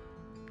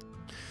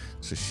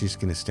 So she's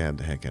going to stab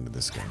the heck out of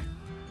this guy.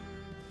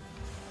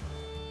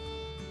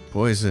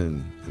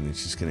 Poison. And then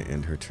she's going to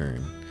end her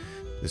turn.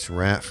 This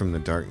rat from the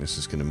darkness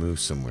is going to move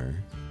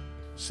somewhere.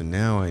 So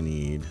now I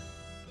need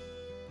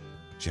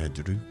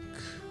Jadruk.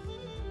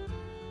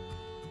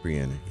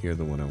 Brianna, you're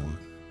the one I want.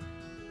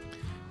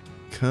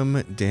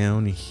 Come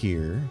down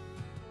here.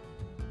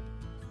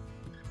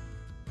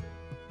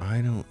 I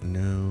don't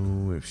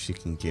know if she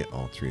can get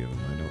all three of them.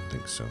 I don't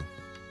think so.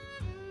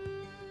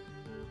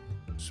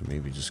 So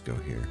maybe just go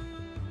here.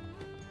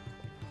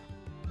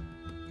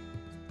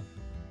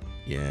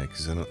 Yeah,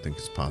 because I don't think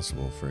it's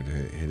possible for her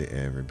to hit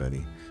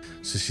everybody.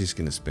 So she's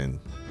going to spend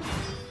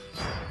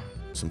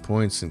some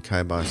points and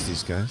kibosh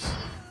these guys.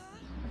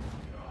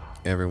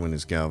 Everyone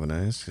is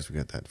galvanized because we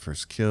got that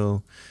first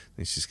kill.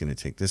 Then she's going to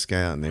take this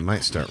guy out, and they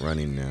might start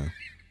running now.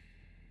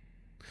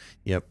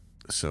 Yep.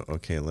 So,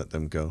 okay, let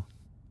them go.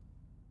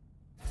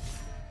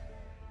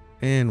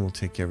 And we'll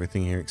take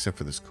everything here except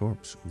for this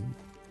corpse. Ooh.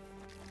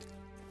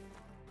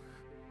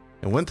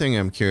 And one thing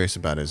I'm curious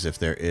about is if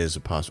there is a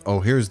possible... Oh,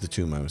 here's the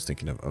tomb I was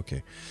thinking of.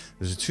 Okay.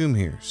 There's a tomb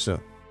here. So,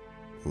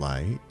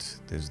 light.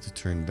 There's the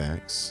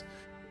turnbacks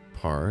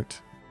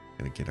part.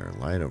 Gotta get our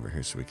light over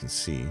here so we can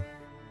see.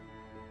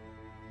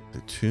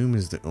 The tomb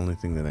is the only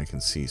thing that I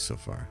can see so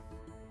far.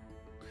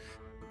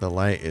 The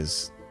light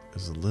is a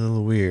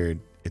little weird.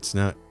 It's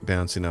not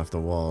bouncing off the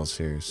walls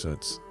here, so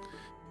it's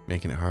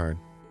making it hard.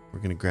 We're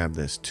going to grab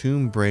this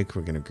tomb break.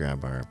 We're going to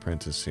grab our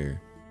apprentice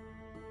here.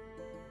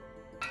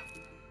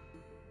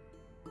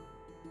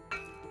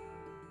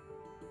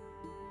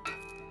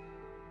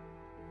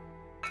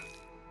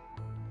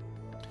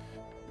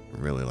 I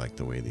really like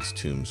the way these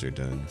tombs are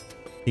done.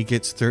 He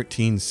gets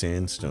 13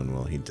 sandstone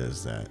while he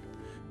does that.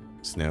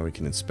 So now we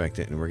can inspect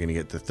it, and we're going to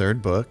get the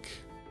third book,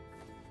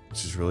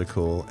 which is really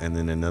cool, and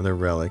then another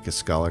relic. A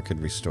scholar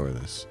could restore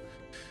this.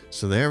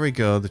 So there we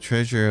go. The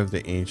treasure of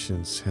the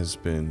ancients has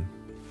been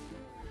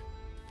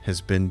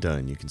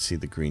done. You can see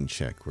the green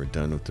check. We're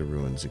done with the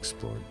ruins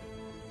explored.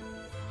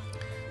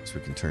 So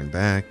we can turn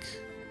back,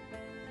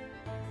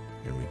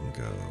 and we can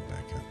go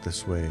back out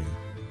this way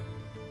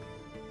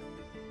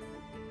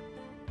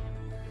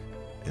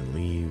and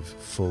leave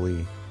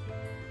fully.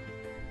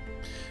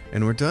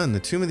 And we're done. The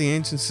Tomb of the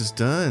Ancients is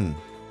done.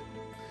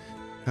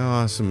 How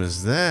awesome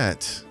is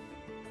that?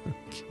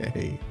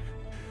 Okay.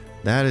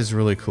 That is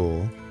really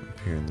cool up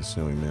here in the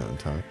snowy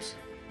mountaintops.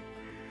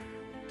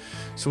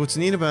 So what's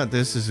neat about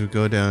this is we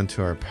go down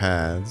to our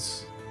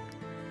paths,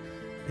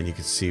 and you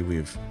can see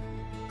we've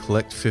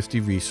collect 50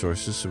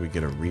 resources, so we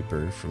get a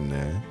Reaper from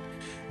that.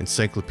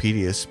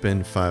 Encyclopedia,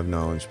 spend 5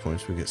 knowledge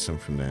points, we get some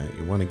from that.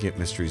 You want to get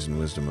Mysteries and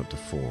Wisdom up to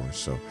 4.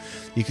 So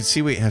you can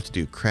see what you have to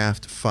do.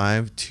 Craft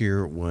 5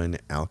 tier 1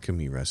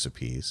 alchemy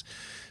recipes.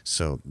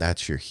 So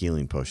that's your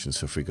healing potion.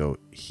 So if we go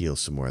heal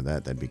some more of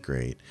that, that'd be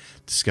great.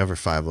 Discover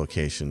 5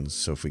 locations.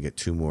 So if we get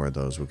 2 more of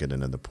those, we'll get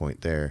another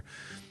point there.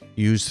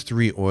 Use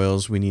 3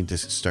 oils. We need to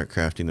start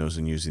crafting those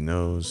and using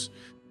those.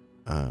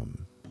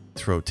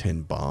 Throw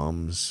 10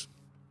 bombs.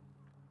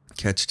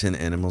 Catch 10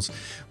 animals.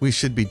 We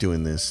should be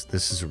doing this.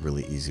 This is a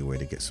really easy way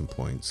to get some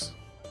points.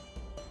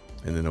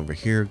 And then over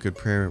here, good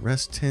prayer.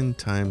 Rest 10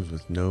 times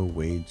with no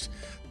wage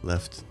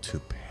left to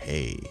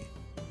pay.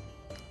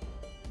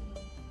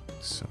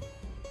 So,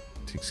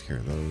 takes care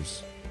of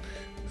those.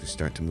 If we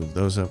start to move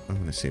those up, I'm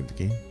going to save the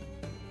game.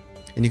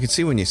 And you can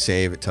see when you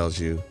save, it tells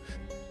you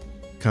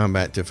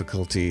combat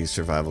difficulty,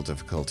 survival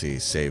difficulty,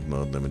 save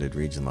mode, limited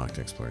region, locked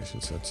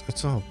exploration. So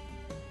it's all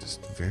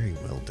just very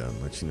well done.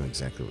 Let you know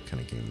exactly what kind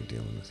of game you're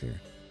dealing with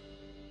here.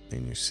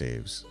 And your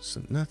saves.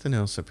 So nothing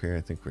else up here.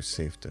 I think we're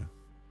safe to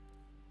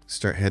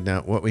start heading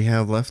out. What we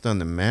have left on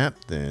the map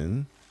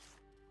then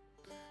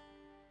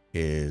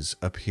is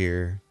up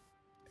here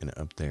and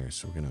up there.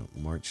 So we're going to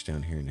march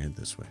down here and head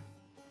this way.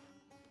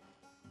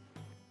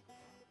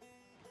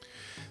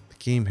 The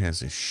game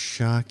has a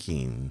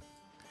shocking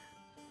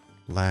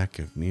lack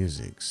of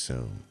music.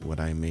 So what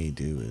I may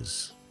do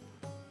is,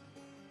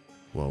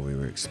 while we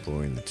were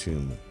exploring the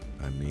tomb,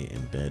 I may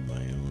embed my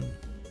own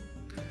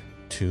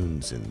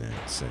tunes in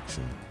that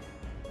section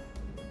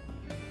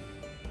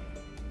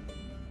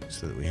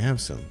so that we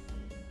have some.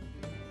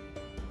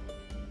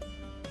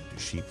 The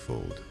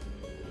sheepfold.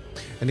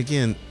 And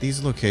again,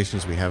 these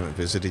locations we haven't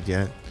visited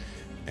yet,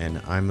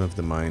 and I'm of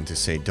the mind to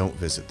say don't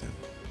visit them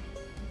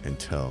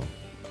until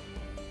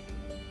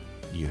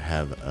you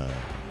have a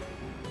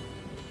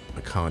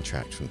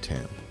contract from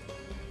Tam.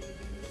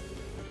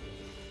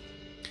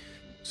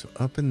 So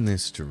up in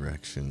this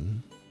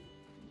direction,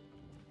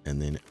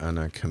 and then on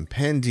our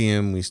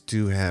compendium, we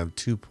do have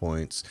 2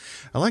 points.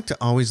 I like to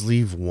always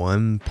leave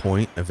 1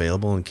 point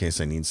available in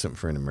case I need something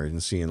for an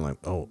emergency, and like,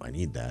 oh, I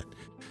need that.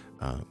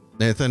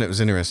 I thought it was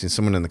interesting.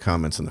 Someone in the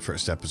comments in the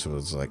first episode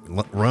was like,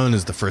 run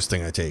is the first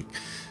thing I take.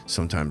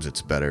 Sometimes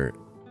it's better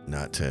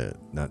not to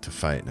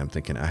fight. And I'm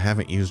thinking, I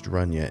haven't used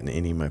run yet in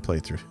any of my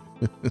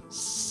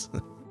playthroughs.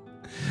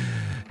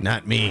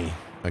 Not me.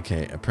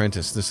 Okay,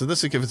 apprentice. So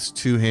this will give us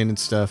 2-handed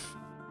stuff.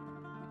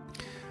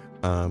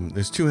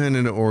 There's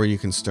two-handed, or you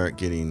can start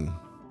getting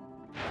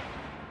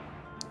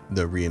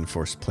the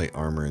reinforced plate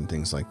armor and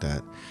things like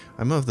that.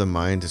 I'm of the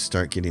mind to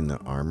start getting the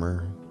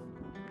armor.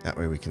 That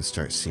way we can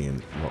start seeing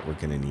what we're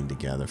going to need to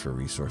gather for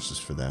resources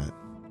for that.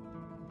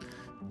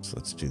 So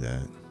let's do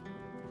that.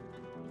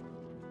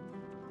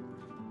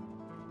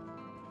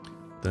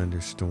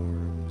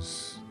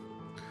 Thunderstorms,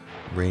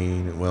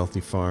 rain, wealthy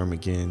farm.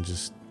 Again,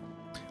 just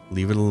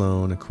leave it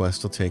alone. A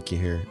quest will take you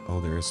here. Oh,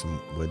 there is some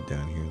wood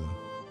down here though.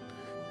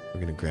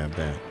 We're going to grab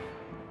that.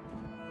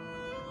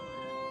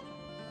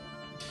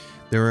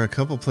 There are a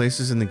couple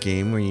places in the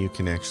game where you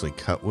can actually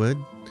cut wood,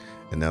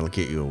 and that'll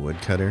get you a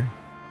woodcutter.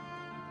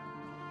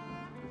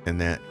 And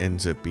that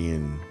ends up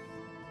being,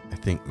 I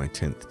think, my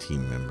 10th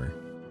team member.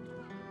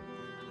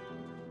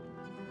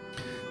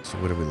 So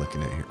what are we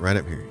looking at here? Right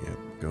up here. Yep,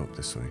 go up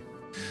this way.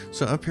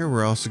 So up here,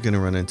 we're also going to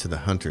run into the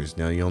hunters.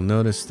 Now, you'll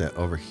notice that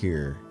over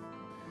here,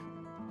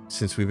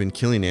 since we've been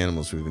killing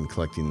animals, we've been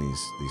collecting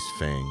these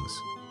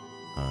fangs.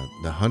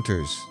 The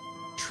hunters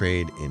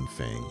trade in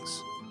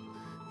fangs.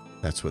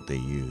 That's what they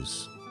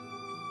use.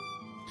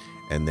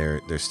 And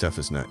their stuff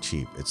is not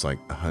cheap. It's like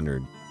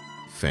 100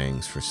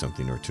 fangs for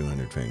something or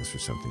 200 fangs for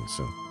something.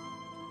 So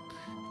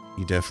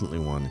you definitely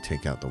want to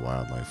take out the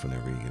wildlife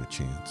whenever you get a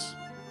chance.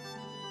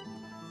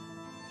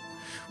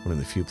 One of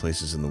the few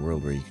places in the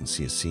world where you can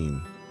see a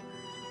seam.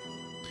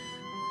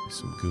 There's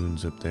some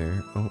goons up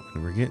there. Oh,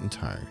 and we're getting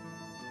tired.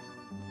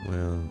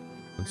 Well,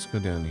 let's go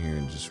down here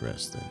and just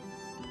rest then.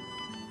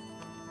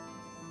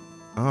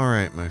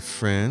 Alright, my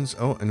friends.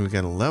 Oh, and we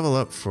got a level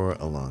up for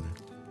Alana.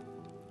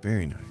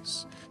 Very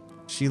nice.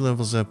 She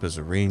levels up as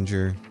a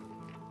ranger.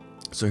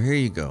 So here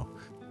you go.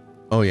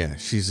 Oh yeah,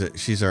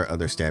 she's our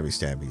other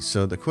stabby.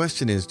 So the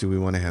question is, do we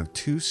want to have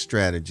 2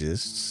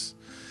 strategists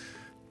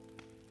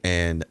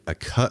and a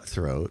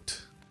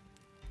cutthroat?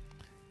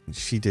 And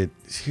she did.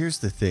 Here's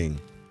the thing.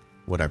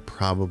 What I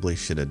probably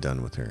should have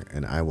done with her,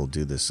 and I will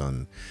do this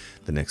on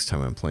the next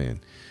time I'm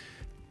playing.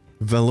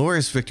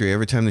 Valorous Victory,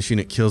 every time this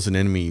unit kills an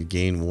enemy, you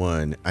gain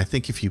 1. I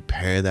think if you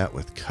pair that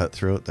with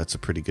Cutthroat, that's a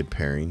pretty good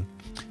pairing.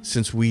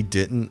 Since we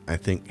didn't, I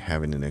think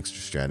having an extra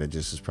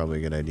strategist is probably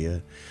a good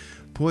idea.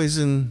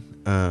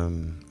 Poison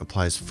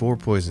applies 4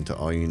 poison to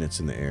all units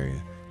in the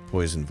area.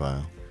 Poison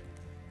Vial.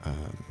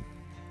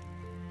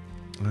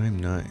 I'm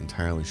not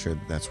entirely sure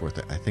that's worth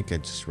it. I think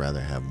I'd just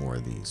rather have more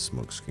of these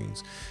smoke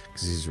screens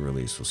because these are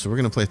really useful. So we're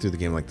going to play through the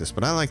game like this,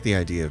 but I like the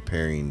idea of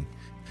pairing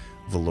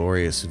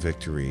Valorous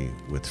Victory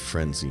with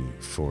Frenzy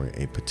for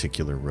a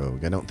particular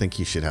rogue. I don't think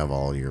you should have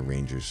all your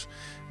rangers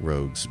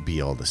rogues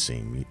be all the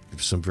same.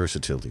 Some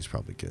versatility is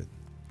probably good.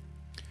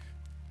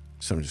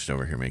 So I'm just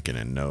over here making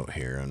a note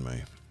here on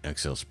my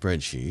Excel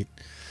spreadsheet.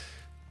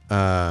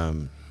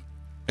 And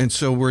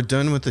so we're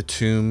done with the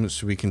tombs,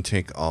 so we can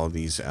take all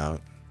these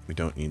out. We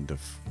don't need the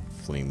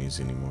flamies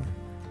anymore.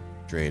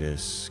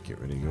 Dratus, get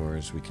rid of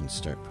yours. We can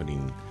start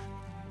putting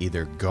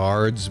either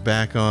guards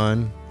back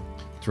on.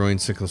 Throwing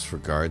sickles for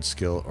guard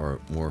skill or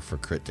more for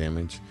crit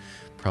damage.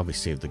 Probably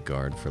save the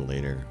guard for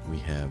later. We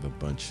have a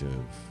bunch of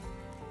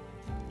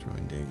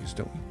throwing daggers,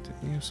 don't we?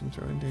 Didn't we have some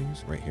throwing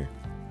daggers? Right here.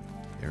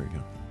 There we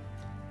go.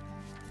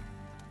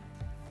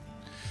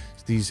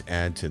 So these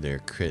add to their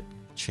crit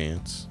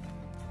chance,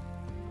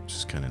 which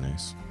is kind of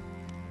nice.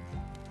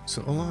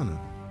 So Alana.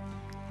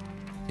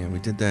 Yeah, we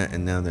did that,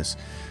 and now this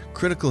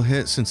critical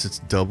hit, since it's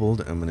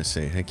doubled, I'm going to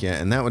say heck yeah.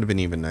 And that would have been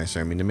even nicer.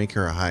 I mean, to make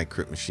her a high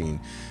crit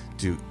machine,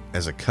 do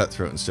as a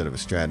cutthroat instead of a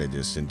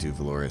strategist and do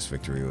Valorous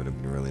Victory would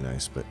have been really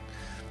nice, but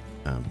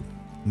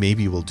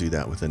maybe we'll do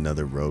that with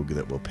another rogue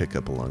that we'll pick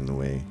up along the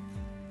way.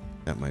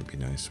 That might be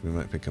nice. We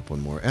might pick up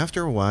one more.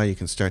 After a while, you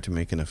can start to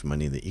make enough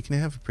money that you can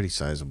have a pretty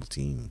sizable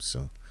team,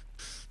 so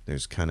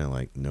there's kind of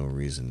like no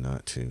reason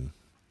not to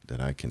that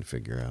I can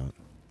figure out.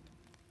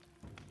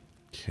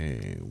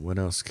 Okay, what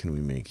else can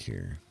we make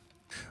here?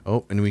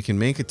 Oh, and we can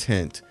make a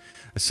tent.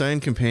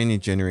 Assigned companion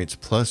generates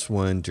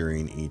 +1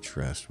 during each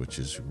rest, which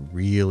is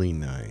really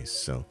nice.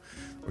 So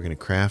we're going to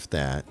craft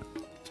that.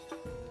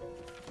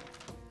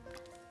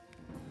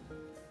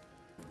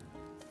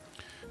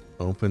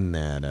 Open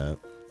that up.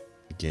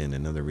 Again,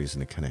 another reason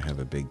to kind of have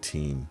a big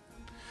team.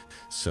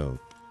 So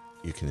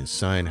you can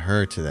assign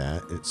her to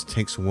that. It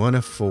takes 1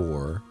 of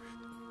 4.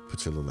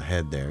 Puts her little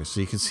head there. So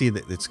you can see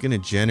that it's going to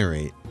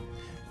generate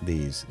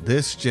these.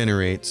 This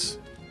generates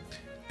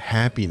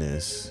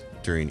happiness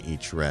during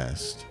each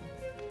rest.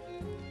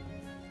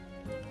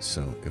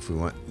 So if we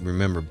want,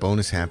 remember,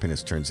 bonus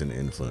happiness turns into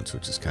influence,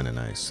 which is kind of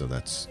nice. So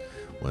that's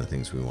one of the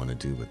things we want to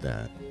do with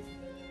that.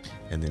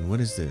 And then what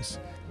is this?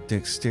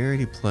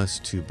 Dexterity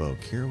 +2 bow.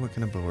 Kira, what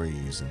kind of bow are you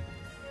using?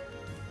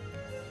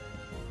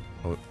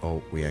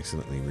 Oh, we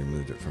accidentally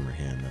removed it from her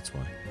hand. That's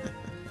why.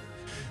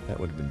 That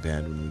would have been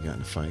bad when we got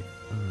in a fight.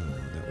 Oh,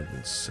 that would have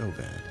been so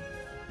bad.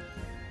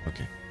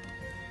 Okay.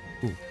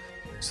 Ooh.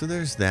 So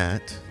there's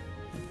that.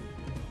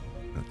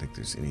 I don't think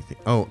there's anything.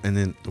 Oh, and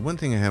then the one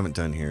thing I haven't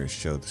done here is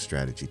show the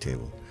strategy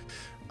table.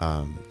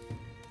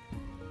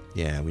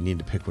 Yeah, we need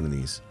to pick one of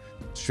these.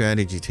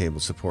 Strategy table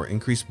support.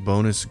 Increase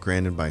bonus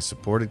granted by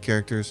supported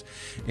characters.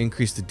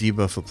 Increase the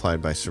debuff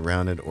applied by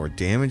surrounded or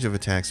damage of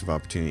attacks of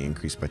opportunity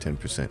increased by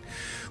 10%.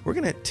 We're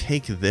going to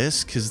take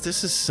this because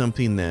this is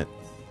something that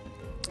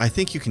I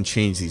think you can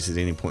change these at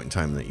any point in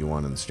time that you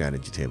want on the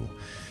strategy table.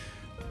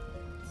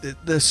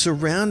 The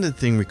surrounded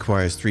thing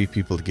requires 3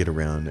 people to get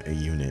around a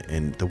unit,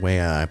 and the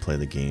way I play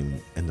the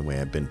game and the way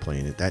I've been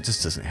playing it, that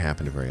just doesn't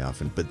happen very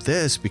often. But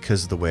this,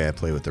 because of the way I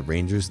play with the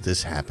Rangers,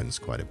 this happens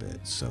quite a bit.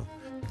 So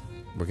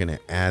we're going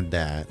to add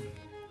that.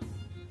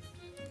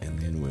 And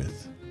then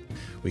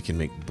we can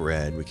make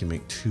bread. We can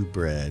make 2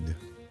 bread.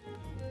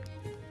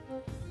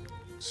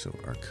 So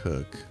our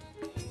cook.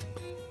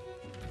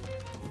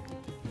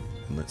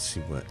 And let's see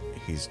what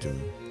he's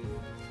doing.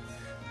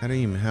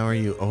 How are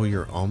you? Oh,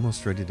 you're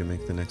almost ready to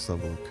make the next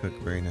level of cook.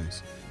 Very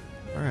nice.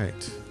 All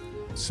right.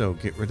 So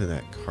get rid of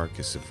that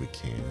carcass if we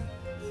can.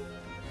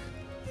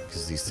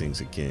 Because these things,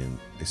 again,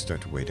 they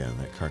start to weigh down.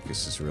 That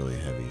carcass is really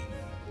heavy.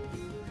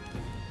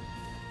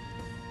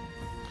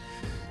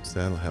 So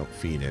that'll help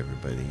feed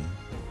everybody.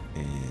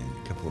 And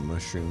a couple of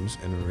mushrooms,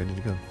 and we're ready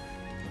to go.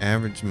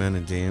 Average amount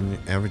of damage,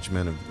 average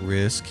amount of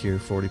risk here,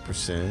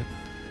 40%.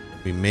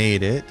 We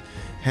made it.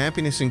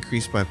 Happiness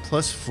increased by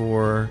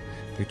 +4.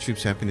 Your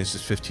troops' happiness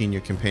is 15.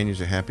 Your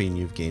companions are happy, and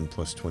you've gained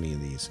 +20 of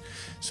these.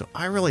 So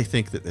I really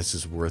think that this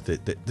is worth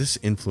it. That this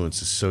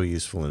influence is so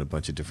useful in a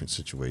bunch of different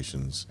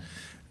situations.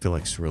 I feel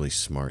like it's really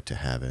smart to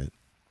have it.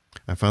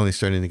 I'm finally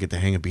starting to get the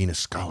hang of being a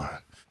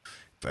scholar.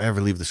 If I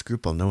ever leave this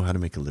group, I'll know how to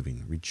make a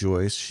living.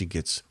 Rejoice. She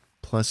gets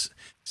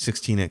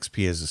 +16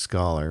 XP as a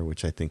scholar,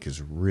 which I think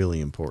is really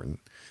important.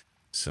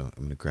 So I'm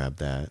going to grab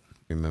that.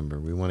 Remember,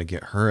 we want to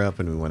get her up,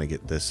 and we want to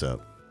get this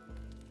up.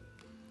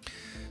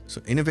 So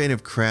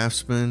innovative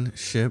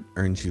craftsmanship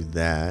earns you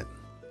that.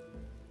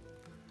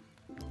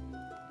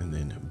 And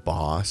then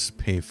boss,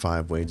 pay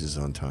 5 wages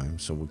on time.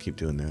 So we'll keep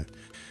doing that.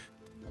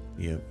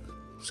 Yep.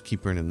 Just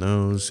keep earning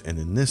those. And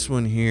then this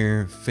one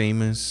here,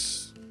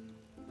 famous.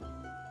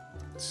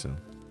 So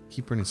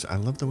keep earning. I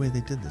love the way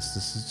they did this.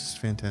 This is just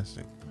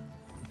fantastic.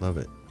 Love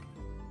it.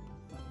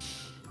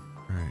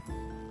 All right.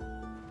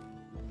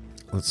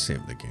 Let's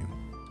save the game.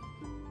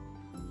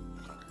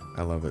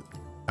 I love it.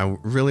 I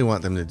really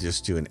want them to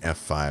just do an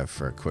F5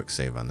 for a quick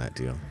save on that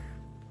deal.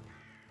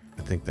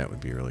 I think that would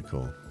be really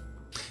cool.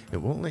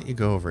 It won't let you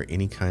go over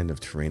any kind of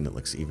terrain that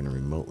looks even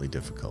remotely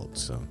difficult,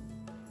 so.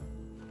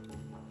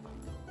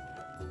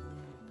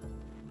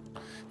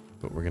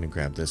 But we're going to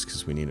grab this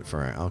because we need it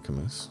for our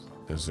alchemists.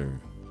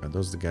 Are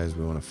those the guys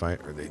we want to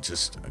fight, or are they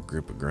just a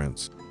group of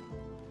grunts?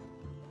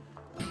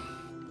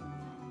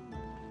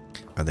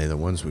 Are they the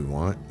ones we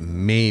want?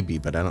 Maybe,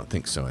 but I don't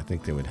think so. I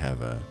think they would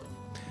have a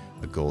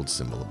gold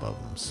symbol above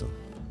them, so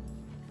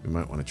we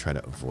might want to try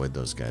to avoid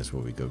those guys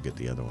while we go get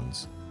the other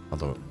ones.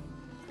 Although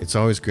it's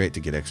always great to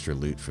get extra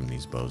loot from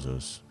these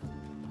bozos.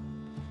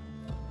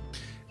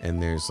 And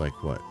there's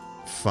like what,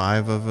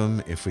 5 of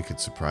them. If we could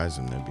surprise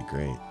them, that'd be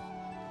great.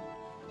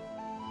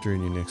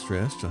 During your next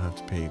rest, you'll have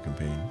to pay your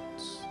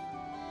companions.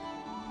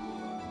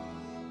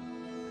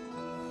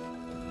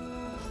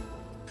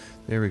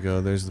 There we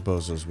go. There's the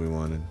bozos we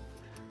wanted.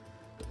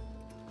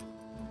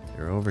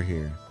 They're over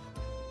here.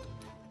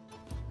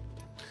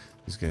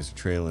 These guys are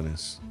trailing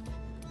us.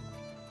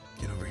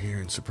 Get over here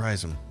and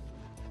surprise them.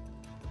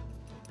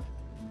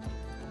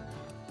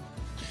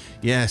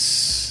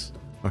 Yes.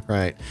 All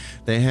right.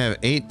 They have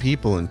 8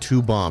 people and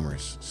 2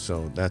 bombers.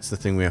 So that's the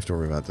thing we have to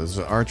worry about. Those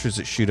are archers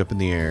that shoot up in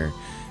the air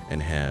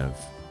and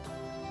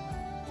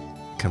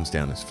comes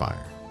down as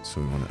fire. So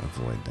we want to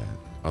avoid that.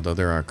 Although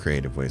there are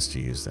creative ways to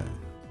use that.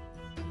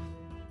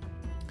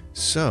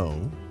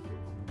 So,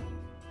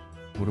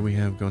 what do we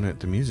have going at?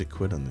 The music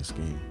quit on this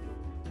game.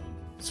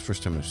 It's the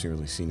first time I've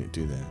really seen it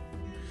do that.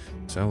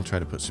 So I will try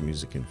to put some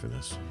music in for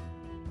this.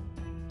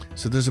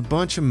 So there's a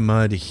bunch of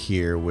mud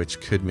here, which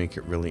could make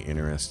it really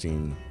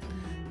interesting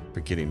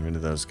for getting rid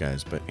of those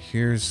guys. But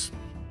here's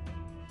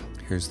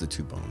the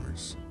 2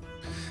 bombers.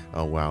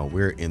 Oh, wow.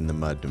 We're in the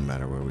mud no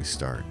matter where we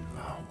start.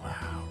 Oh,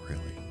 wow.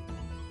 Really?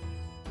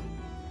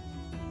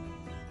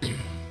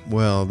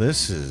 Well,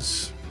 this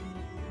is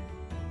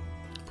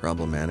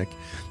problematic.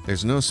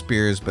 There's no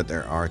spears, but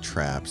there are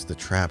traps. The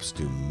traps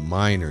do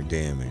minor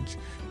damage.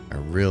 I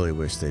really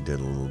wish they did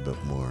a little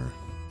bit more.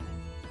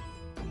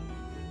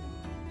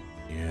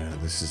 Yeah,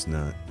 this is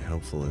not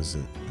helpful, is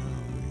it?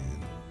 Oh,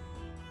 man.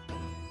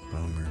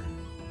 Bummer.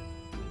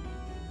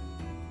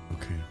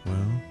 Okay,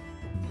 well.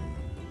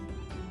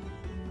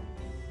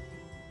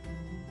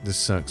 This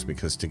sucks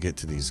because to get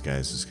to these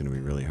guys is going to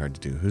be really hard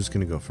to do. Who's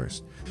going to go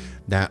first?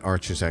 That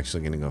archer's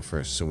actually going to go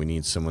first, so we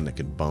need someone that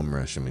could bum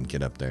rush him and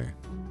get up there.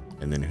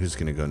 And then who's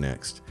going to go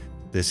next?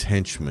 This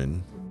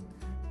henchman,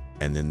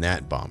 and then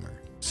that bomber.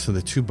 So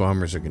the 2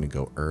 bombers are going to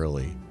go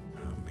early.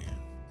 Oh, man.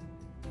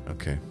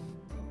 Okay.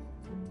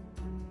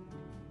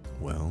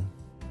 Well,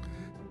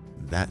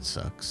 that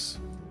sucks.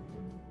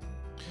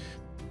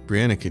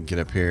 Brianna could get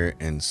up here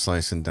and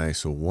slice and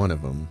dice one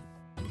of them,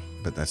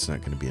 but that's not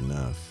going to be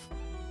enough.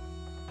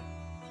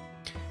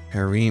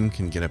 Harim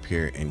can get up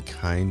here and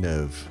kind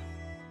of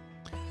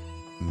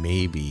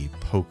maybe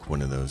poke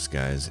one of those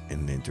guys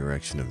in the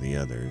direction of the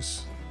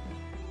others.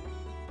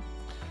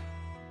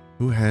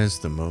 Who has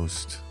the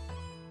most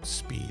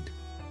speed?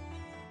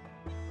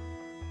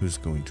 Who's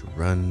going to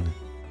run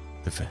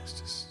the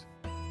fastest?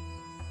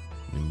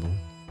 Nimble,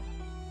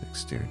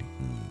 dexterity,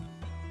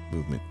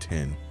 movement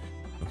 10.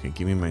 Okay,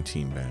 give me my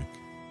team back.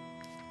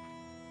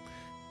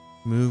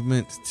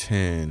 Movement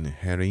 10.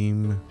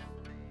 Harim.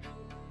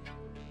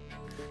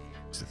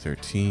 It's a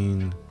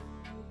 13.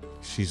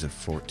 She's a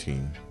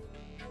 14.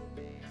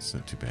 It's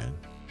not too bad.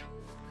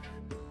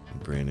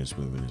 Brandon's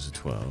movement is a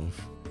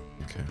 12.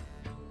 Okay.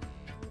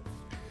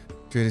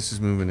 Dradis'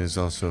 movement is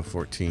also a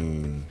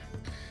 14.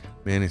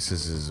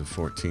 Manus's is a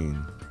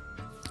 14.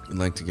 I'd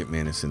like to get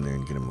Manus in there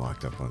and get him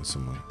locked up on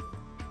someone.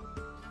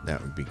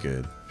 That would be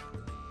good.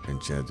 And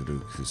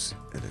Jadruk, who's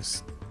at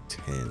his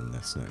 10.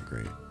 That's not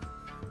great.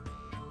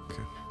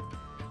 Okay.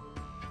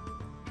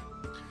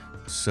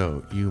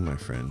 So, you, my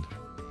friend.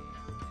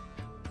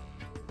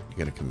 You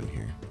gotta come in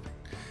here.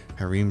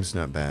 Harim's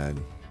not bad.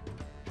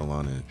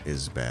 Alana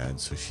is bad,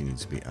 so she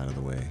needs to be out of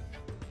the way.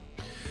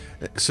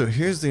 So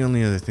here's the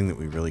only other thing that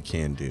we really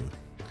can do.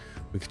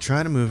 We could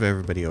try to move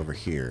everybody over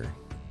here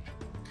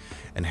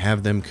and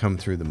have them come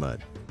through the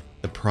mud.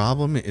 The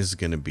problem is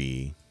going to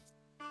be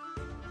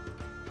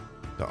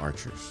the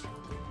archers,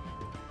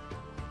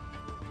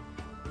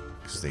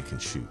 because they can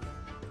shoot,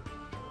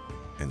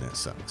 and that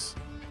sucks.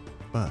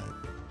 But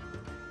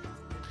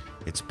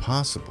it's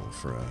possible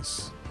for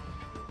us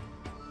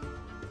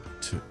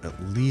to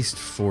at least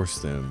force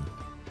them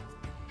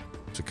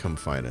to come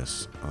fight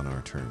us on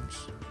our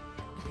terms.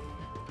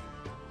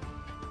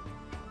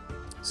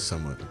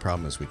 Somewhat. The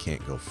problem is we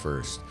can't go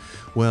first.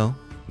 Well,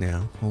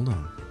 now, hold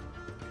on.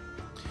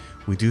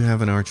 We do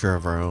have an archer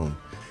of our own.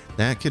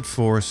 That could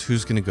force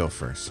who's going to go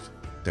first.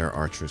 Their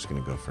archer's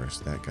going to go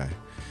first. That guy.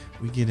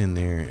 We get in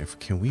there.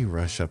 Can we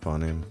rush up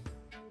on him?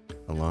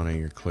 Alana,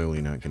 you're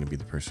clearly not going to be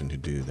the person to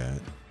do that.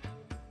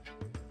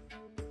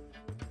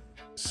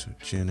 So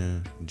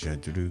Jenna,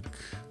 Jadruk,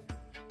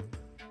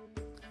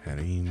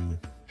 Harim.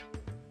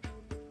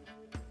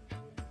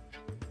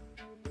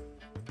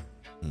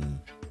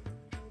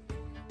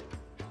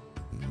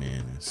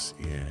 Manus,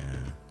 yeah.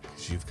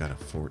 Because you've got a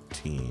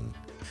 14.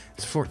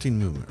 It's 14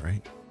 movement,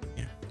 right?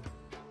 Yeah.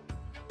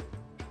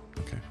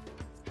 Okay.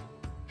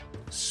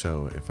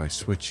 So if I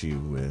switch you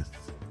with...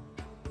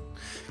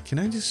 Can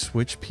I just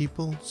switch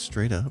people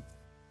straight up?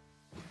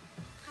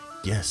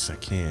 Yes, I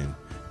can.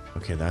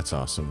 Okay, that's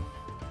awesome.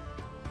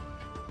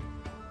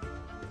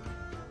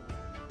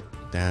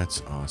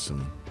 That's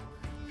awesome.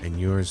 And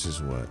yours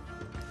is what?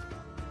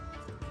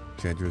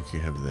 Jadruk,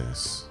 you have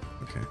this.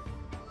 Okay.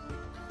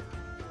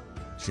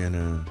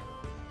 Jenna,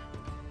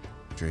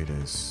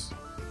 Dradis,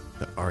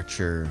 the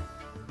archer.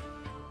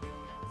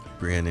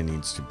 Brianna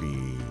needs to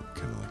be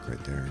kind of like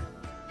right there.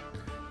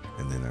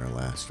 And then our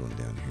last one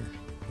down here.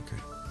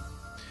 Okay.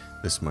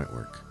 This might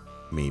work.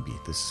 Maybe.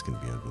 This is going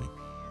to be ugly.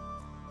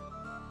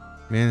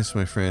 Manus,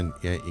 my friend.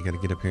 Yeah, you got to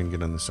get up here and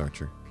get on this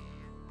archer.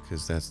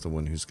 Because that's the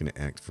one who's going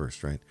to act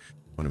first, right?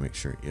 I want to make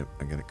sure. Yep,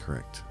 I got it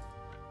correct.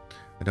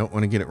 I don't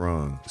want to get it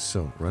wrong.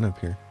 So, run up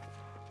here.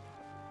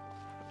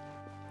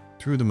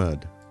 Through the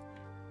mud.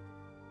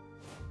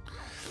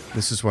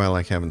 This is why I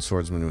like having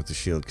swordsmen with the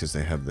shield, because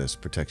they have this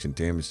protection.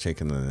 Damage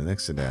taken on the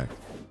next attack.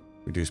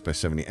 Reduced by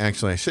 70.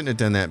 Actually, I shouldn't have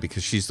done that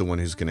because she's the one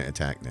who's going to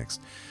attack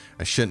next.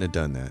 I shouldn't have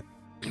done that.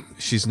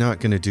 She's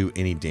not going to do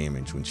any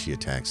damage when she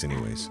attacks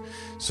anyways.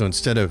 So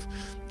instead of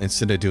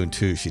doing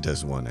 2, she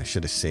does 1. I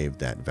should have saved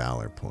that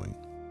valor point.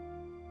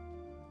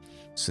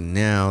 So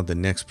now the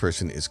next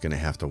person is going to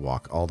have to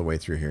walk all the way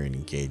through here and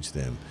engage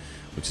them,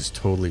 which is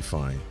totally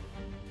fine.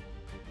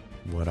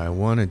 What I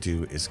want to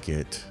do is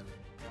get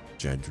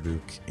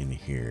Jadruk in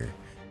here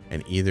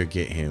and either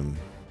get him.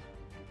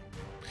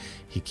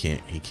 He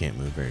can't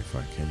move very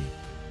far, can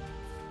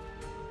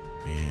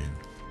he? Man.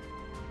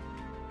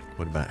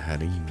 What about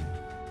Harim?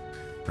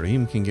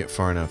 Harim can get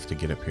far enough to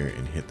get up here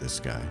and hit this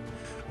guy.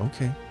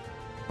 Okay.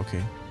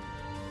 Okay.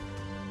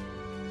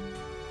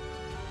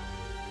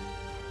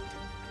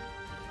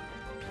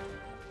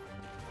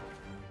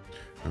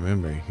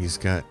 Remember, he's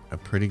got a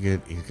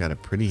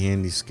pretty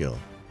handy skill.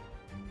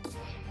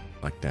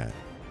 Like that.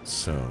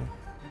 So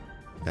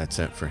that's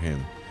it for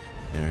him.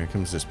 Now here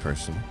comes this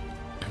person.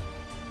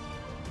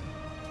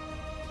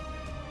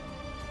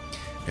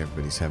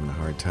 Everybody's having a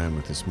hard time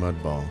with this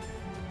mud ball.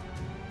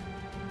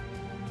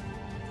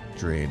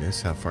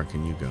 Dradis, how far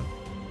can you go?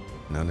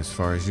 Not as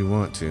far as you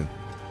want to.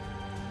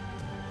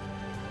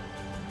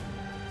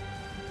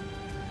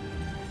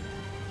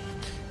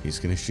 He's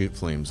gonna shoot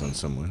flames on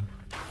someone.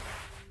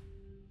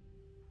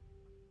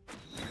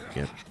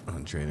 Yep,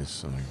 on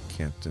Dradis, on our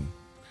captain.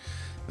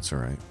 That's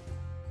alright.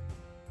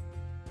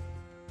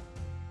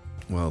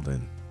 Well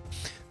then,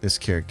 this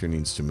character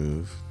needs to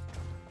move.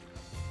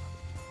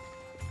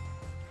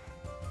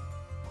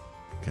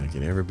 Gotta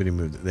get everybody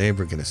moved. They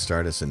were gonna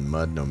start us in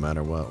mud no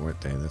matter what, weren't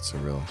they? That's a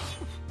real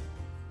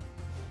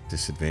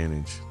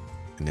disadvantage.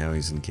 And now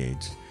he's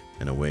engaged.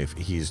 And away.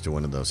 He used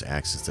one of those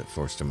axes that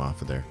forced him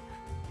off of there,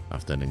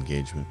 off that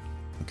engagement.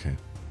 Okay.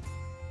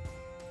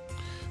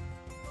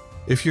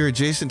 If you're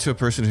adjacent to a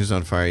person who's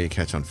on fire, you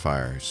catch on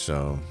fire.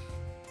 So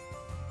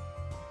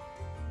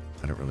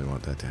I don't really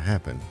want that to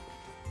happen.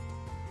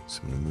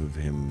 So I'm going to move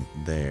him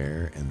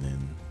there and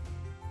then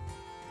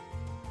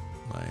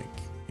like,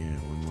 yeah,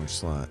 one more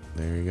slot.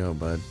 There you go,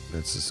 bud.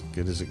 That's as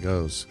good as it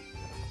goes.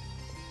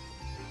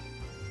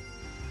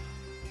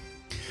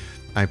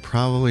 I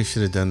probably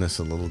should have done this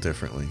a little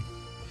differently.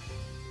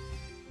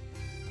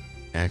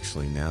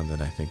 Actually, now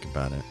that I think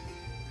about it.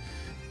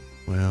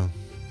 Well,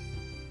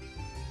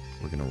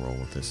 we're going to roll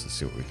with this and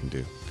see what we can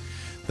do.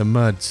 The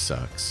mud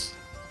sucks.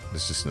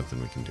 There's just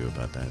nothing we can do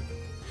about that.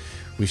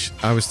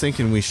 I was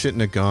thinking we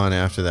shouldn't have gone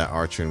after that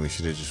archer and we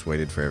should have just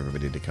waited for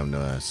everybody to come to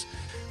us.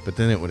 But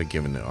then it would have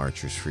given the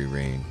archers free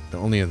reign. The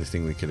only other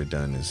thing we could have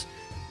done is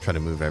try to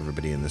move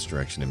everybody in this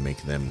direction and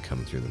make them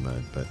come through the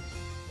mud. But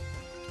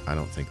I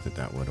don't think that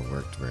that would have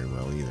worked very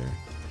well either.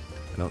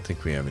 I don't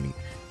think we have any...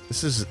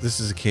 This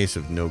is a case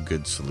of no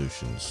good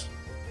solutions.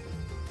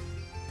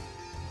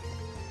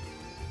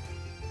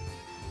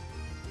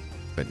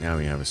 But now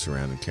we have a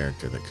surrounded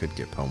character that could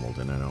get pummeled,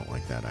 and I don't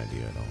like that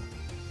idea at all.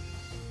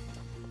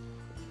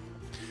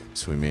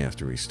 So we may have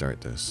to restart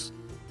this.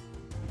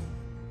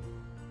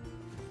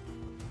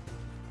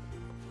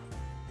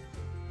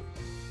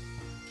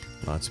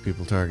 Lots of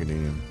people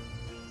targeting him.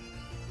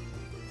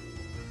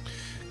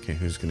 Okay,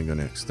 who's going to go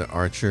next? The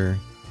archer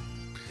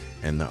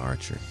and the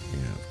archer.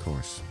 Yeah, of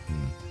course.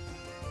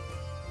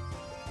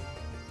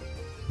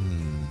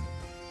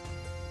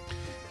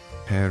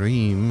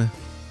 Harim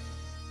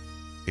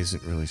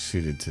isn't really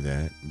suited to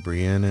that.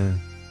 Brianna,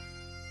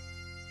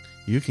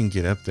 you can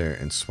get up there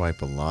and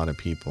swipe a lot of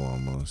people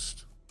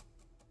almost.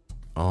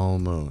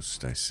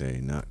 Almost, I say,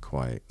 not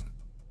quite.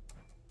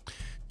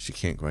 She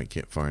can't quite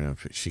get far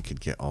enough, but she could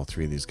get all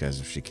three of these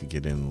guys if she could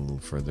get in a little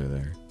further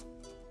there.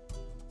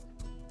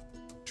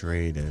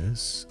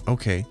 Dratus.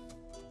 Okay.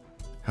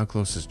 How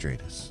close is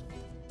Dratus?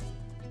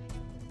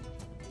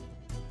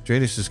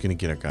 Dratus is going to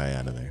get a guy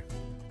out of there.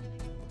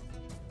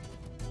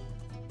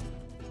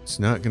 It's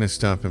not going to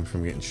stop him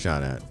from getting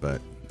shot at,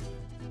 but...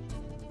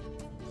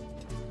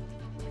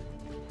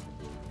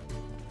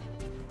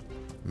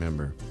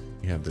 Remember,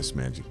 you have this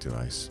magic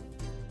device.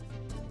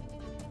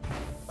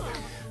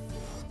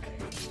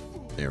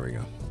 There we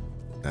go.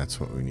 That's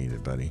what we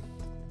needed, buddy.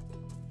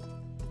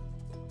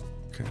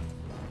 Okay.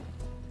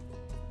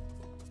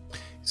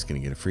 He's going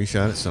to get a free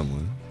shot at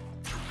someone.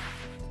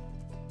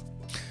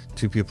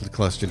 Two people to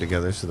cluster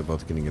together, so they're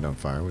both going to get on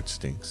fire, which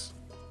stinks.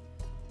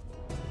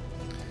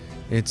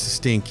 It's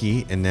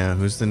stinky. And now,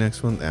 who's the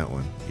next one? That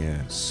one.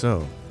 Yeah,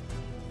 so...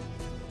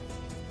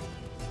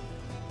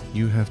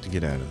 You have to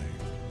get out of there.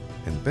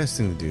 And the best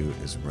thing to do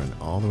is run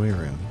all the way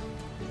around.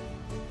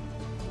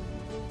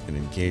 And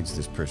engage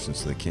this person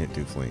so they can't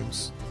do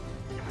flames.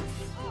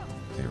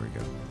 There we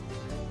go.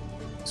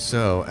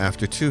 So,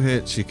 after 2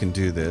 hits, you can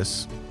do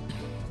this.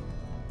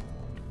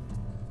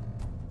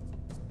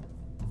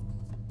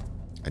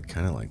 I'd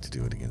kind of like to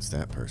do it against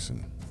that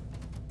person.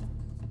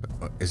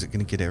 But, is it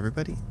going to get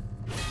everybody?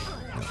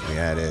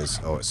 Yeah, it is.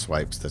 Oh, it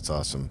swipes. That's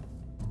awesome.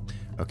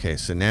 Okay,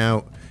 so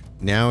now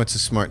it's a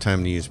smart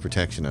time to use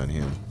protection on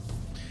him.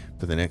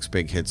 But the next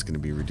big hit's going to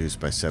be reduced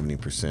by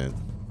 70%.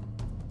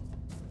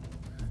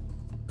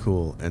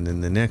 Cool. And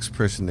then the next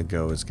person to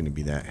go is going to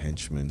be that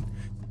henchman.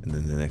 And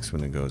then the next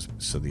one that goes,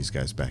 so these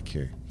guys back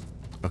here.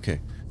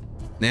 Okay.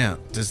 Now,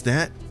 does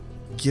that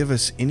give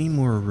us any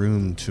more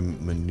room to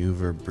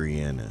maneuver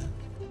Brianna?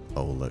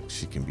 Oh, look,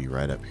 she can be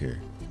right up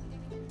here.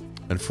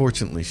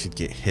 Unfortunately, she'd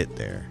get hit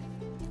there.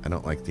 I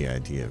don't like the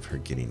idea of her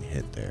getting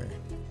hit there.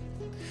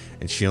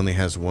 And she only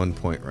has 1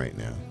 point right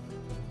now.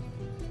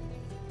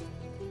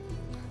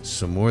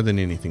 So more than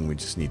anything, we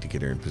just need to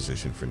get her in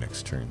position for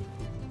next turn.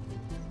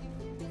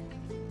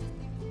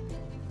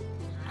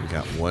 We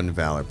got 1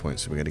 valor point,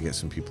 so we got to get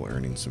some people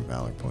earning some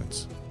valor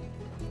points.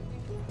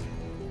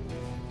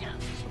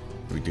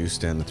 Reduce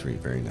down to 3,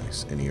 very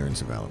nice. And he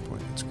earns a valor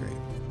point, that's great.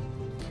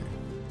 Okay.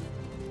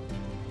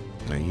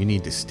 Now you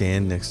need to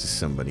stand next to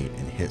somebody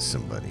and hit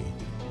somebody.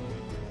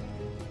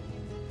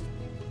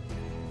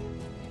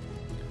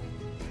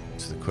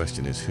 So the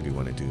question is, who do you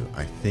want to do?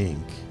 I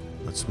think,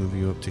 let's move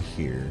you up to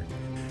here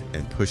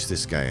and push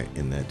this guy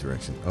in that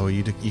direction. Oh,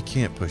 you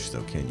can't push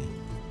though, can you?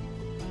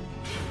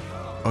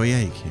 Oh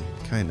yeah, you can,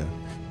 kind of.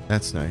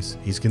 That's nice.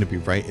 He's going to be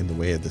right in the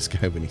way of this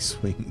guy when he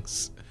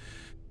swings.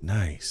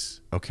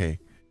 Nice. Okay.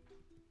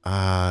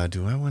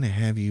 Do I want to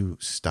have you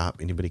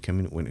stop anybody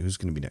coming? Who's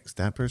going to be next?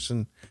 That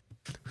person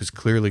who's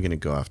clearly going to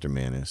go after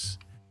Manus.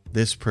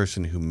 This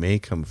person who may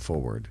come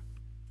forward.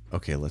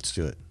 Okay, let's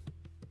do it.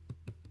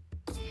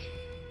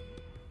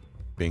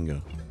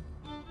 Bingo.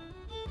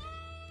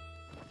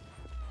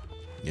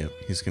 Yep,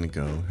 he's going to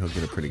go. He'll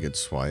get a pretty good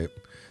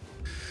swipe.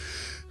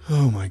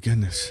 Oh my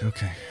goodness.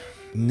 Okay.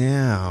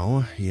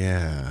 Now,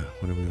 yeah.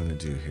 What do we want to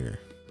do here?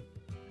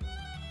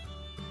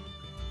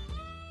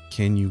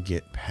 Can you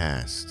get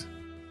past?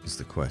 Is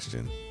the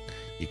question.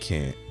 You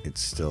can't.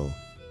 It's still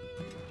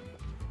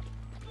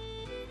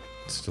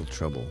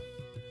trouble.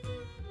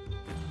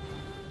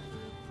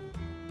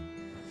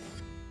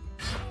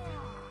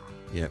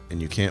 Yep,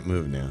 and you can't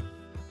move now.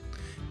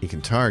 He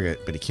can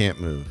target, but he can't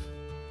move.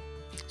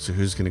 So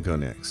who's going to go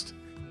next?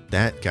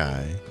 That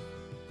guy.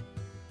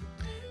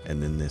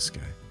 And then this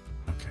guy.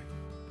 Okay.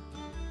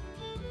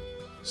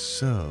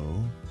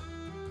 So...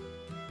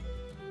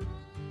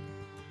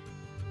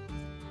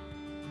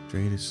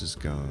 Dratus is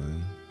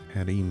gone.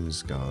 Hadim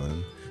is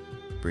gone.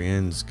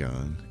 Brienne's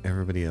gone.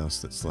 Everybody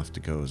else that's left to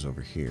go is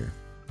over here.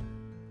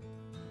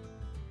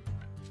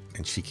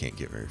 And she can't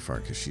get very far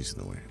because she's in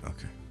the way.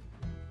 Okay.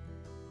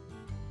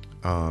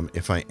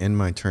 If I end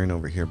my turn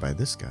over here by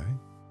this guy.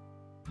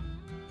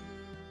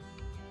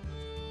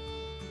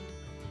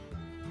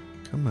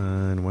 Come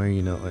on, why are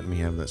you not letting me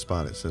have that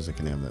spot? It says I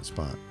can have that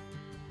spot.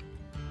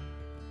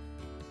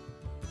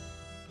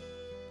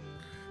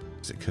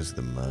 Is it because of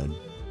the mud?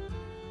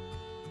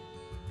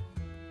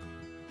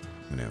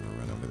 I'm gonna have her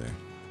run over there.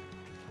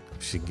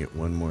 If she can get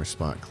one more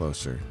spot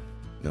closer.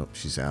 Nope,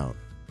 she's out.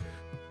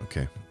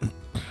 Okay.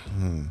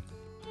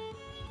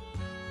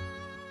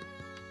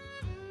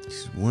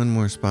 She's one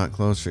more spot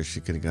closer. She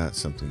could have got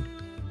something.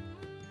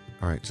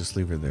 Alright, just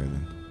leave her there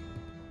then.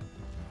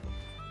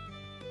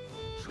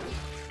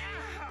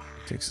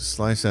 Takes a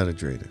slice out of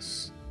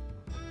Dratus.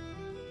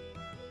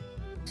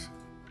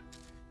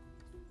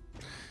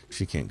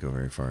 She can't go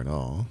very far at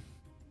all.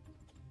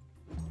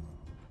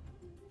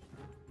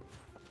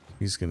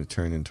 He's going to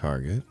turn and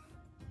target.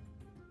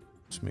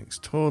 Which makes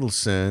total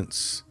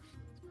sense.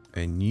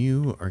 And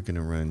you are going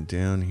to run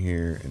down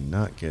here and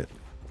not get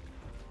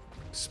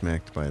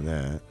smacked by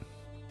that.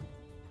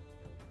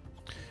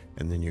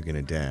 And then you're going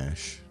to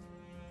dash.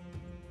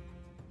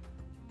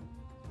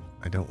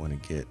 I don't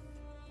want to get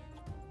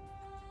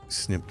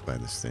snipped by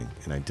this thing.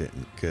 And I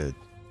didn't. Good.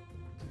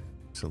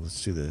 So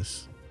let's do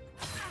this.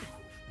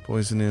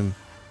 Poison him.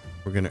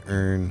 We're going to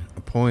earn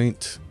a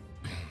point.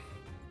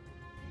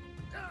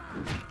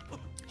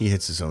 He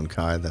hits his own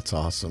Kai. That's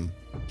awesome.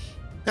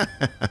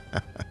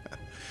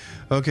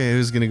 Okay,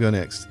 who's going to go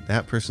next?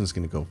 That person's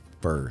going to go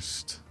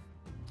first.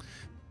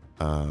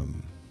 Oh,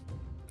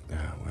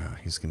 wow,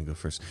 he's going to go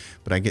first.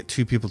 But I get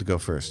two people to go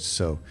first.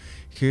 So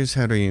here's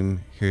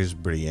Harim. Here's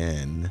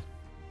Brienne.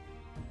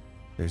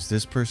 There's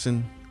this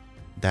person,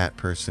 that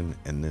person,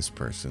 and this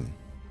person.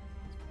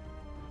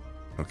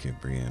 Okay,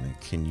 Brianna,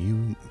 can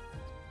you...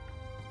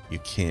 You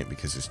can't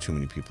because there's too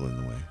many people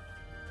in the way.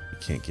 You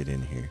can't get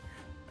in here.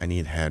 I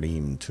need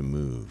Harim to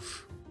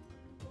move.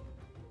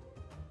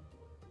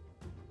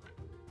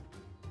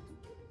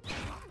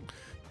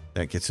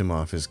 That gets him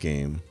off his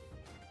game.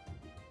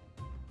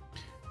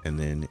 And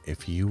then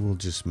if you will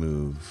just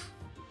move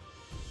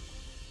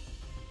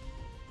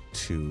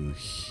to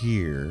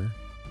here,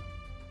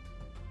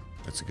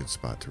 that's a good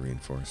spot to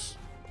reinforce.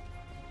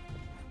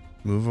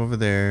 Move over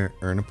there,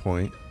 earn a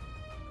point.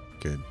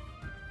 Good.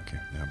 Okay,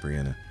 now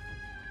Brianna,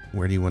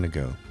 where do you want to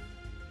go?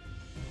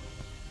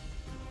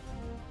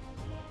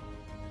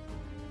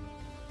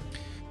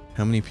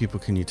 How many people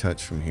can you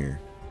touch from here?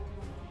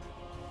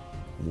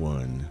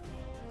 One.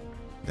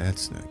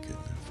 That's not good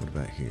enough. What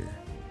about here?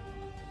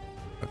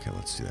 Okay,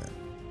 let's do that.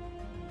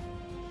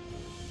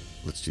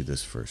 Let's do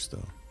this first,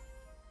 though.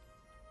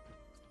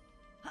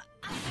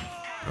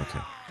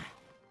 Okay.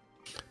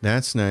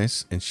 That's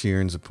nice, and she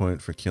earns a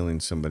point for killing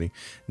somebody.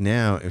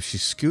 Now, if she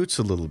scoots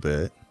a little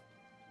bit,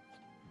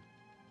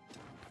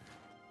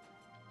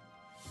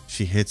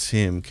 she hits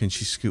him. Can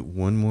she scoot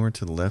one more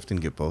to the left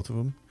and get both of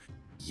them?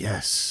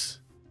 Yes.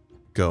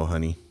 Go,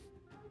 honey.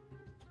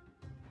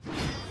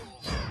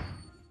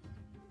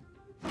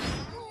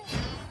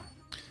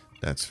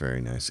 That's very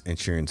nice. And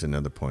she earns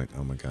another point.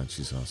 Oh my god,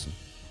 she's awesome.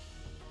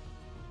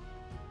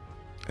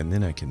 And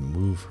then I can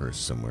move her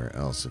somewhere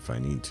else if I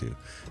need to.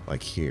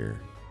 Like here.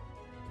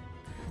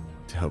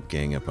 To help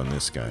gang up on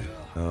this guy.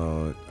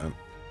 Oh,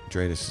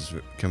 Dratus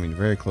is coming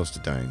very close to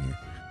dying here.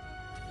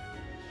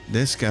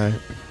 This guy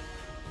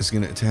is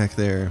going to attack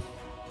there.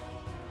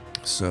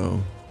 So...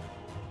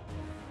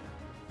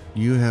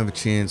 you have a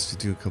chance to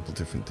do a couple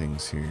different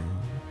things here.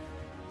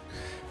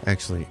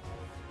 Actually,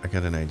 I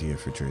got an idea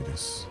for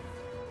Dratus.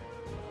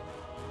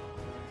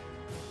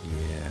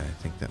 Yeah, I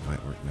think that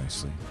might work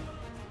nicely.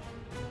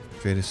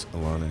 Dratus,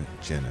 Alana,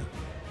 Jenna.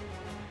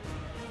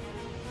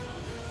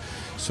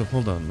 So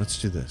hold on, let's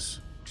do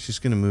this. She's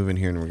going to move in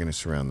here and we're going to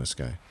surround this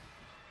guy.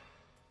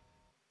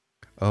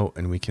 Oh,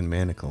 and we can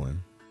manacle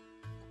him.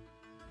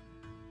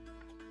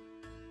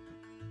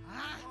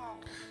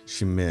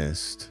 She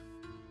missed,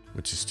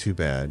 which is too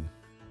bad.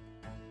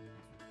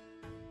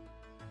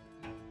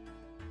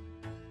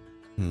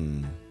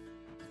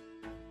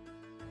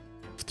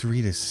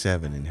 3 to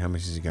 7, and how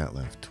much has he got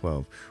left?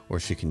 12.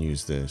 Or she can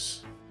use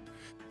this.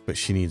 But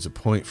she needs a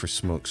point for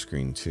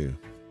smokescreen too.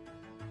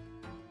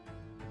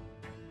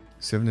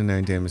 7 to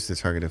 9 damage to the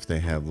target if they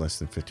have less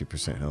than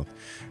 50% health.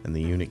 And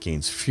the unit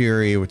gains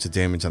fury, which the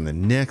damage on the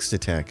next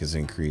attack is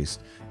increased.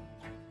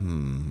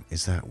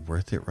 Is that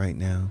worth it right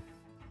now?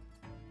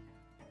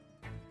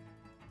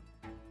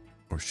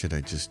 Or should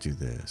I just do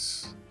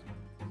this?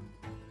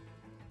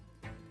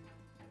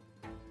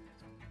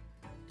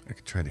 I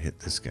could try to hit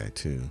this guy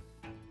too.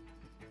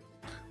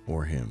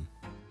 Or him.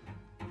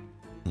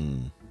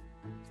 I'm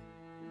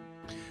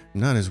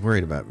not as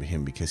worried about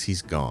him because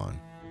he's gone.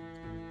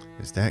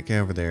 There's that guy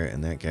over there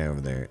and that guy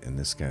over there and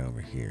this guy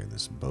over here.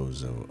 This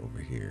bozo over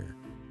here.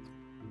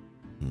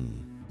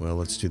 Well,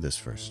 let's do this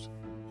first.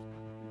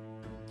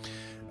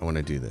 I want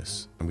to do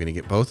this. I'm going to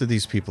get both of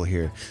these people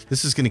here.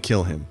 This is going to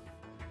kill him.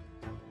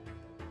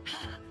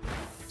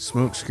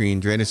 Smoke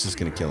screen. Dratus is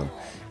going to kill him.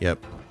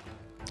 Yep.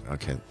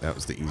 Okay, that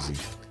was the easy.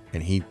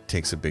 And he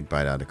takes a big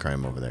bite out of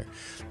crime over there.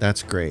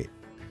 That's great.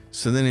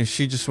 So then if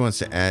she just wants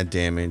to add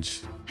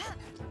damage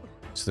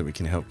so that we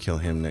can help kill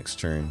him next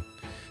turn.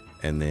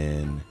 And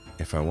then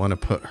if I want to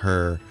put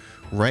her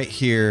right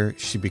here,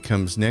 she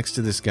becomes next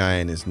to this guy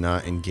and is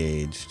not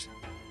engaged.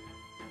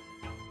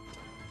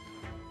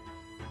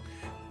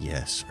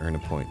 Yes, earn a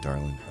point,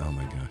 darling. Oh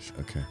my gosh,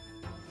 okay.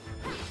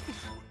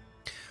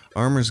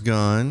 Armor's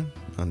gone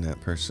on that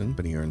person,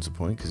 but he earns a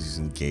point because he's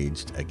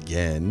engaged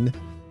again.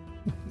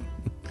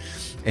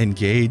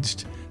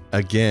 Engaged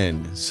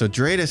again. So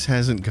Dratus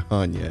hasn't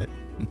gone yet.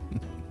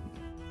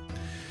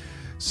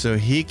 So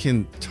he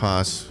can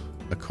toss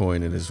a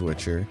coin at his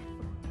Witcher.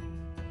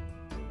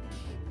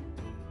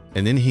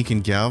 And then he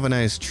can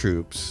galvanize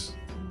troops.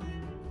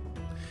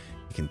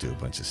 He can do a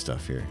bunch of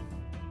stuff here.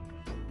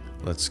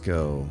 Let's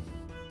go.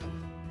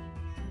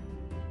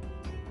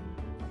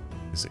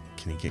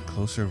 Can he get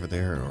closer over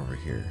there or over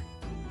here?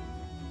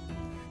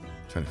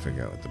 I'm trying to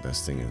figure out what the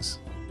best thing is.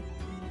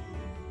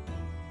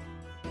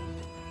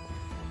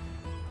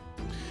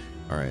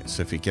 Alright,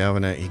 so if he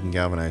can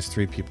galvanize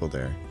 3 people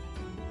there.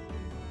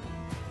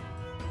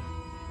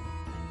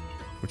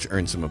 Which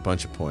earns him a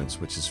bunch of points,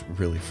 which is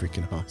really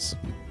freaking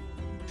awesome.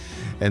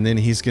 And then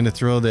he's going to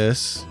throw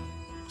this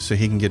so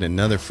he can get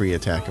another free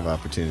attack of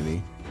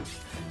opportunity.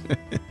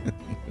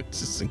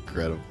 Which is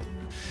incredible.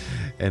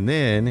 And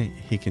then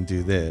he can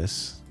do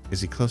this. Is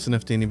he close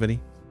enough to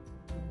anybody?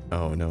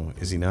 Oh no,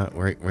 is he not?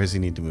 Where does he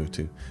need to move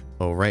to?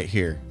 Oh, right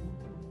here.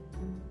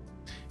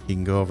 He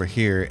can go over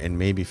here and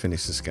maybe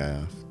finish this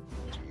guy off.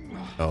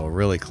 Oh,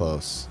 really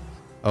close.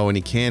 Oh, and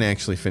he can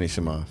actually finish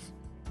him off.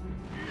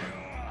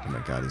 Oh my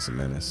god, he's a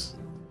menace.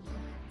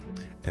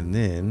 And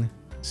then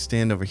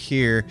stand over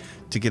here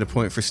to get a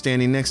point for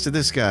standing next to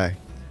this guy.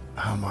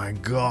 Oh my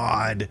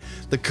god.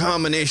 The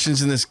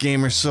combinations in this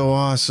game are so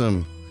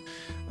awesome.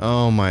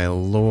 Oh my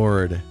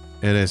lord.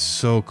 It is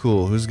so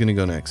cool. Who's going to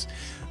go next?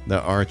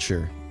 The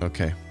archer.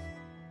 Okay.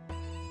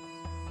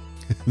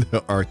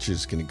 The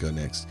archer's going to go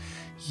next.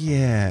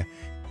 Yeah,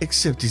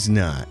 except he's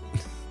not.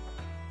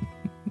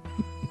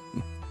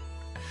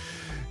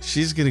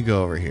 She's going to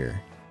go over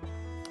here.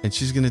 And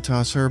she's going to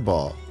toss her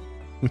ball.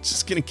 Which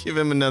is going to give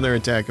him another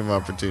attack of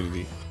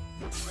opportunity.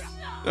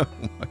 Oh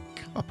my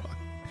god.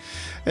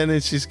 And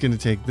then she's going to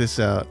take this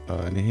out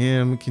on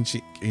him. Can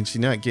she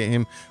not get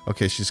him?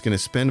 Okay, she's going to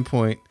spend a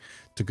point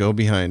to go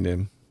behind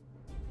him.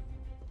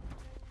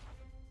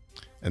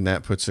 And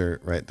that puts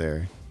her right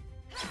there.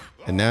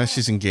 And now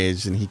she's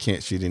engaged and he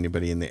can't shoot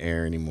anybody in the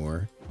air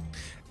anymore.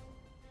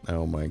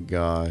 Oh my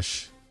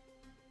gosh.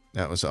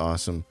 That was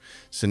awesome.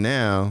 So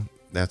now,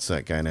 that's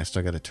that guy. And I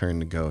still got a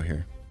turn to go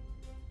here.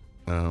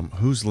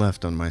 Who's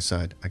left on my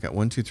side? I got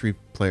 1, 2, 3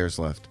 players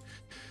left.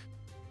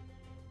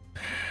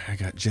 I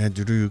got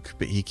Jadruk,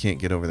 but he can't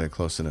get over there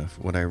close enough.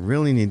 What I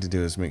really need to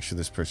do is make sure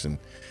this person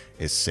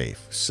is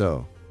safe.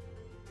 So.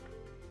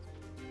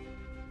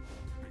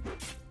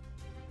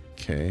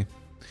 Okay.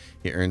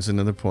 He earns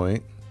another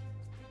point.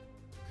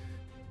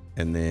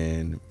 And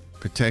then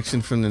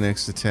protection from the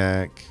next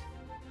attack.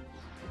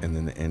 And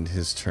then end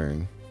his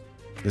turn.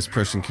 This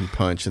person can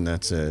punch and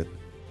that's it.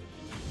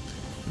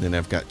 And then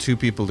I've got 2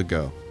 people to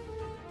go.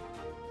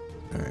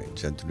 Alright,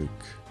 Jadruk.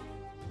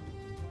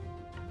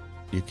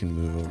 You can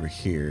move over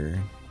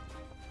here.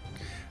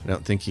 I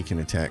don't think he can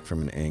attack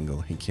from an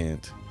angle. He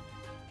can't.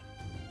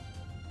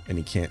 And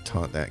he can't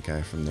taunt that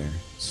guy from there.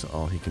 So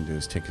all he can do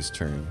is take his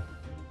turn.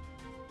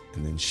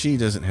 And then she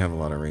doesn't have a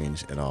lot of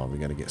range at all. We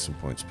got to get some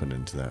points put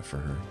into that for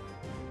her.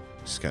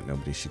 She's got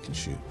nobody she can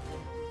shoot.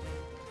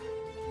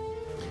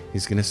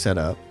 He's going to set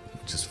up,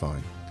 which is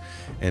fine.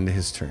 End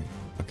his turn.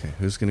 Okay,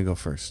 who's going to go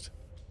first?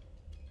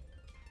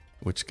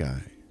 Which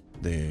guy?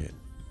 The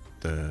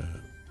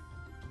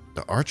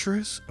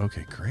archeress?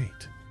 Okay,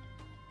 great.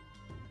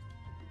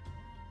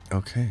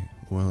 Okay,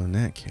 well in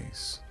that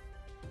case.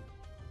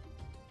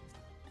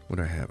 What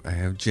do I have? I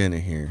have Jenna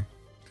here.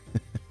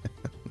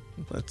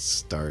 Let's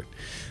start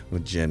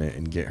with Jenna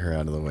and get her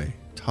out of the way.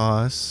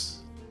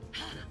 Toss.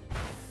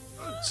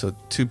 So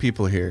 2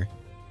 people here.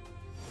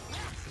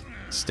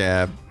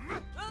 Stab.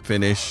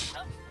 Finish.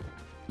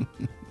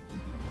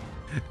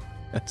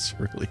 That's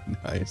really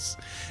nice.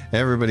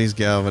 Everybody's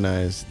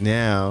galvanized.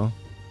 Now,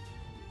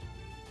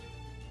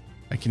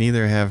 I can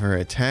either have her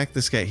attack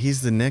this guy.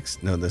 He's the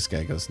next. No, this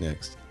guy goes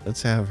next.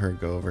 Let's have her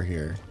go over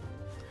here.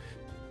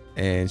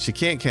 And she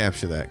can't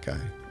capture that guy.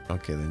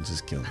 Okay, then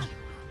just kill him.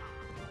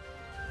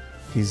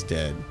 He's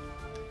dead.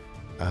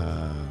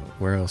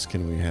 Where else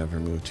can we have her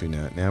move to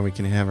now? Now we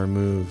can have her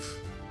move.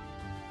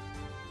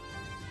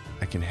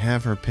 I can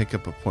have her pick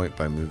up a point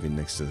by moving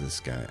next to this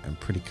guy. I'm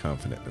pretty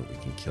confident that we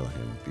can kill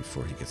him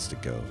before he gets to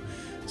go.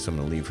 So I'm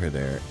going to leave her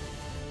there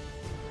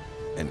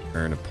and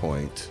earn a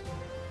point.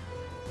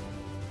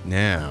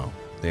 Now,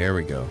 there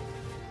we go.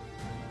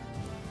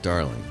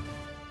 Darling.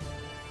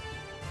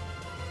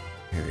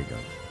 Here we go.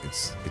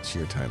 It's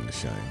your time to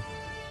shine.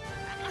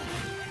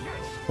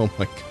 Oh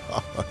my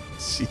god.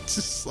 She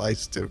just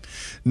sliced him.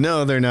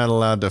 No, they're not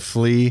allowed to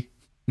flee.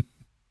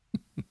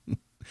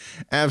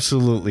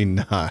 Absolutely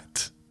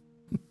not.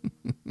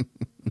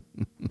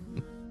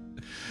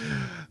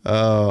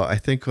 Oh, I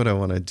think what I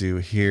want to do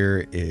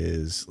here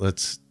is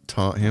let's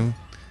taunt him.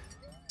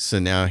 So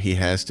now he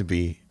has to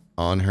be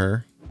on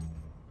her.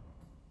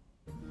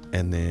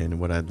 And then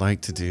what I'd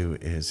like to do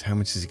is, how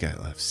much has he got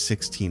left?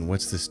 16.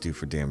 What's this do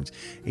for damage?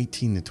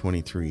 18 to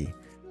 23.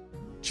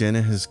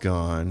 Jenna has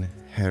gone.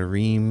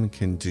 Harim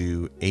can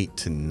do 8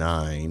 to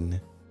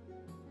 9.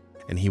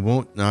 And he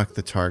won't knock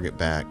the target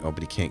back. Oh,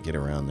 but he can't get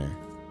around there.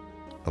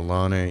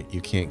 Alana,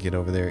 you can't get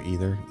over there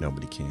either?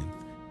 Nobody can.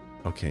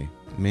 Okay.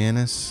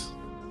 Manus,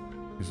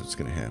 here's what's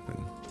going to happen.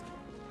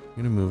 I'm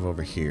going to move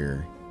over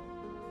here.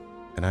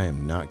 And I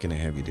am not going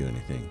to have you do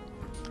anything.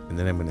 And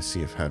then I'm going to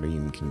see if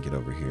Harim can get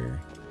over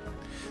here.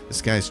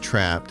 This guy's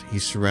trapped.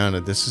 He's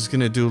surrounded. This is going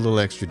to do a little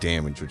extra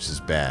damage, which is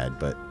bad.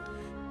 But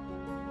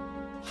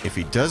if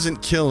he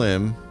doesn't kill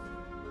him,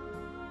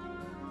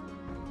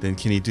 then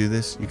can he do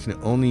this? You can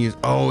only use...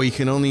 Oh, he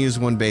can only use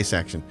one base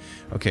action.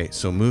 Okay,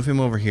 so move him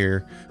over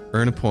here.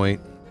 Earn a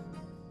point.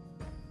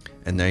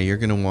 And now you're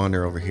going to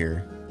wander over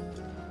here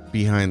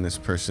behind this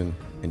person,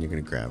 and you're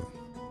going to grab him.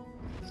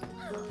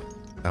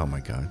 Oh my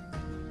god.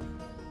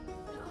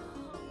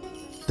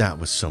 That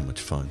was so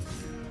much fun.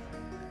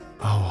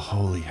 Oh,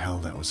 holy hell,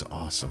 that was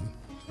awesome.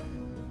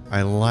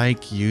 I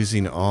like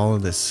using all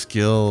of the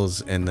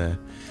skills and the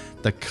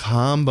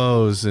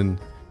combos, and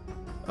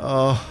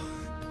oh,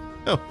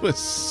 that was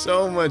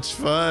so much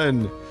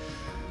fun.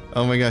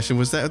 Oh my gosh, and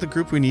was that the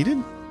group we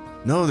needed?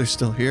 No, they're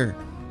still here.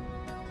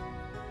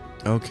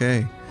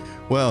 Okay,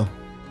 well,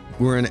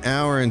 we're an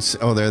hour and...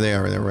 Oh, there they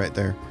are. They're right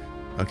there.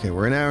 Okay,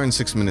 we're an hour and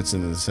 6 minutes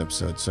into this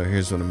episode, so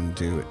here's what I'm going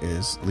to do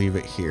is leave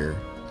it here.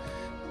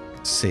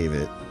 Save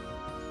it.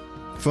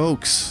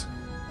 Folks,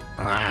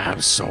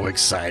 I'm so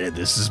excited.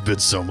 This has been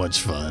so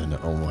much fun.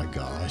 Oh my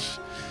gosh.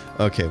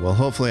 Okay, well,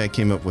 hopefully I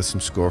came up with some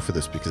score for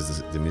this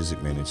because the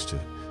music managed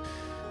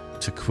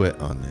to quit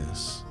on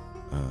this.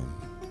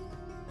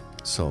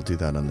 So I'll do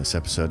that on this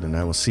episode, and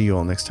I will see you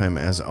all next time.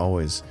 As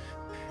always,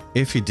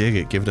 if you dig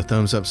it, give it a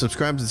thumbs up,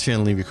 subscribe to the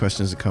channel, leave your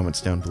questions and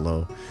comments down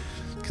below.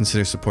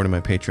 Consider supporting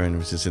my Patreon,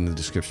 which is in the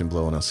description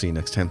below, and I'll see you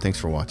next time. Thanks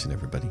for watching,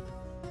 everybody.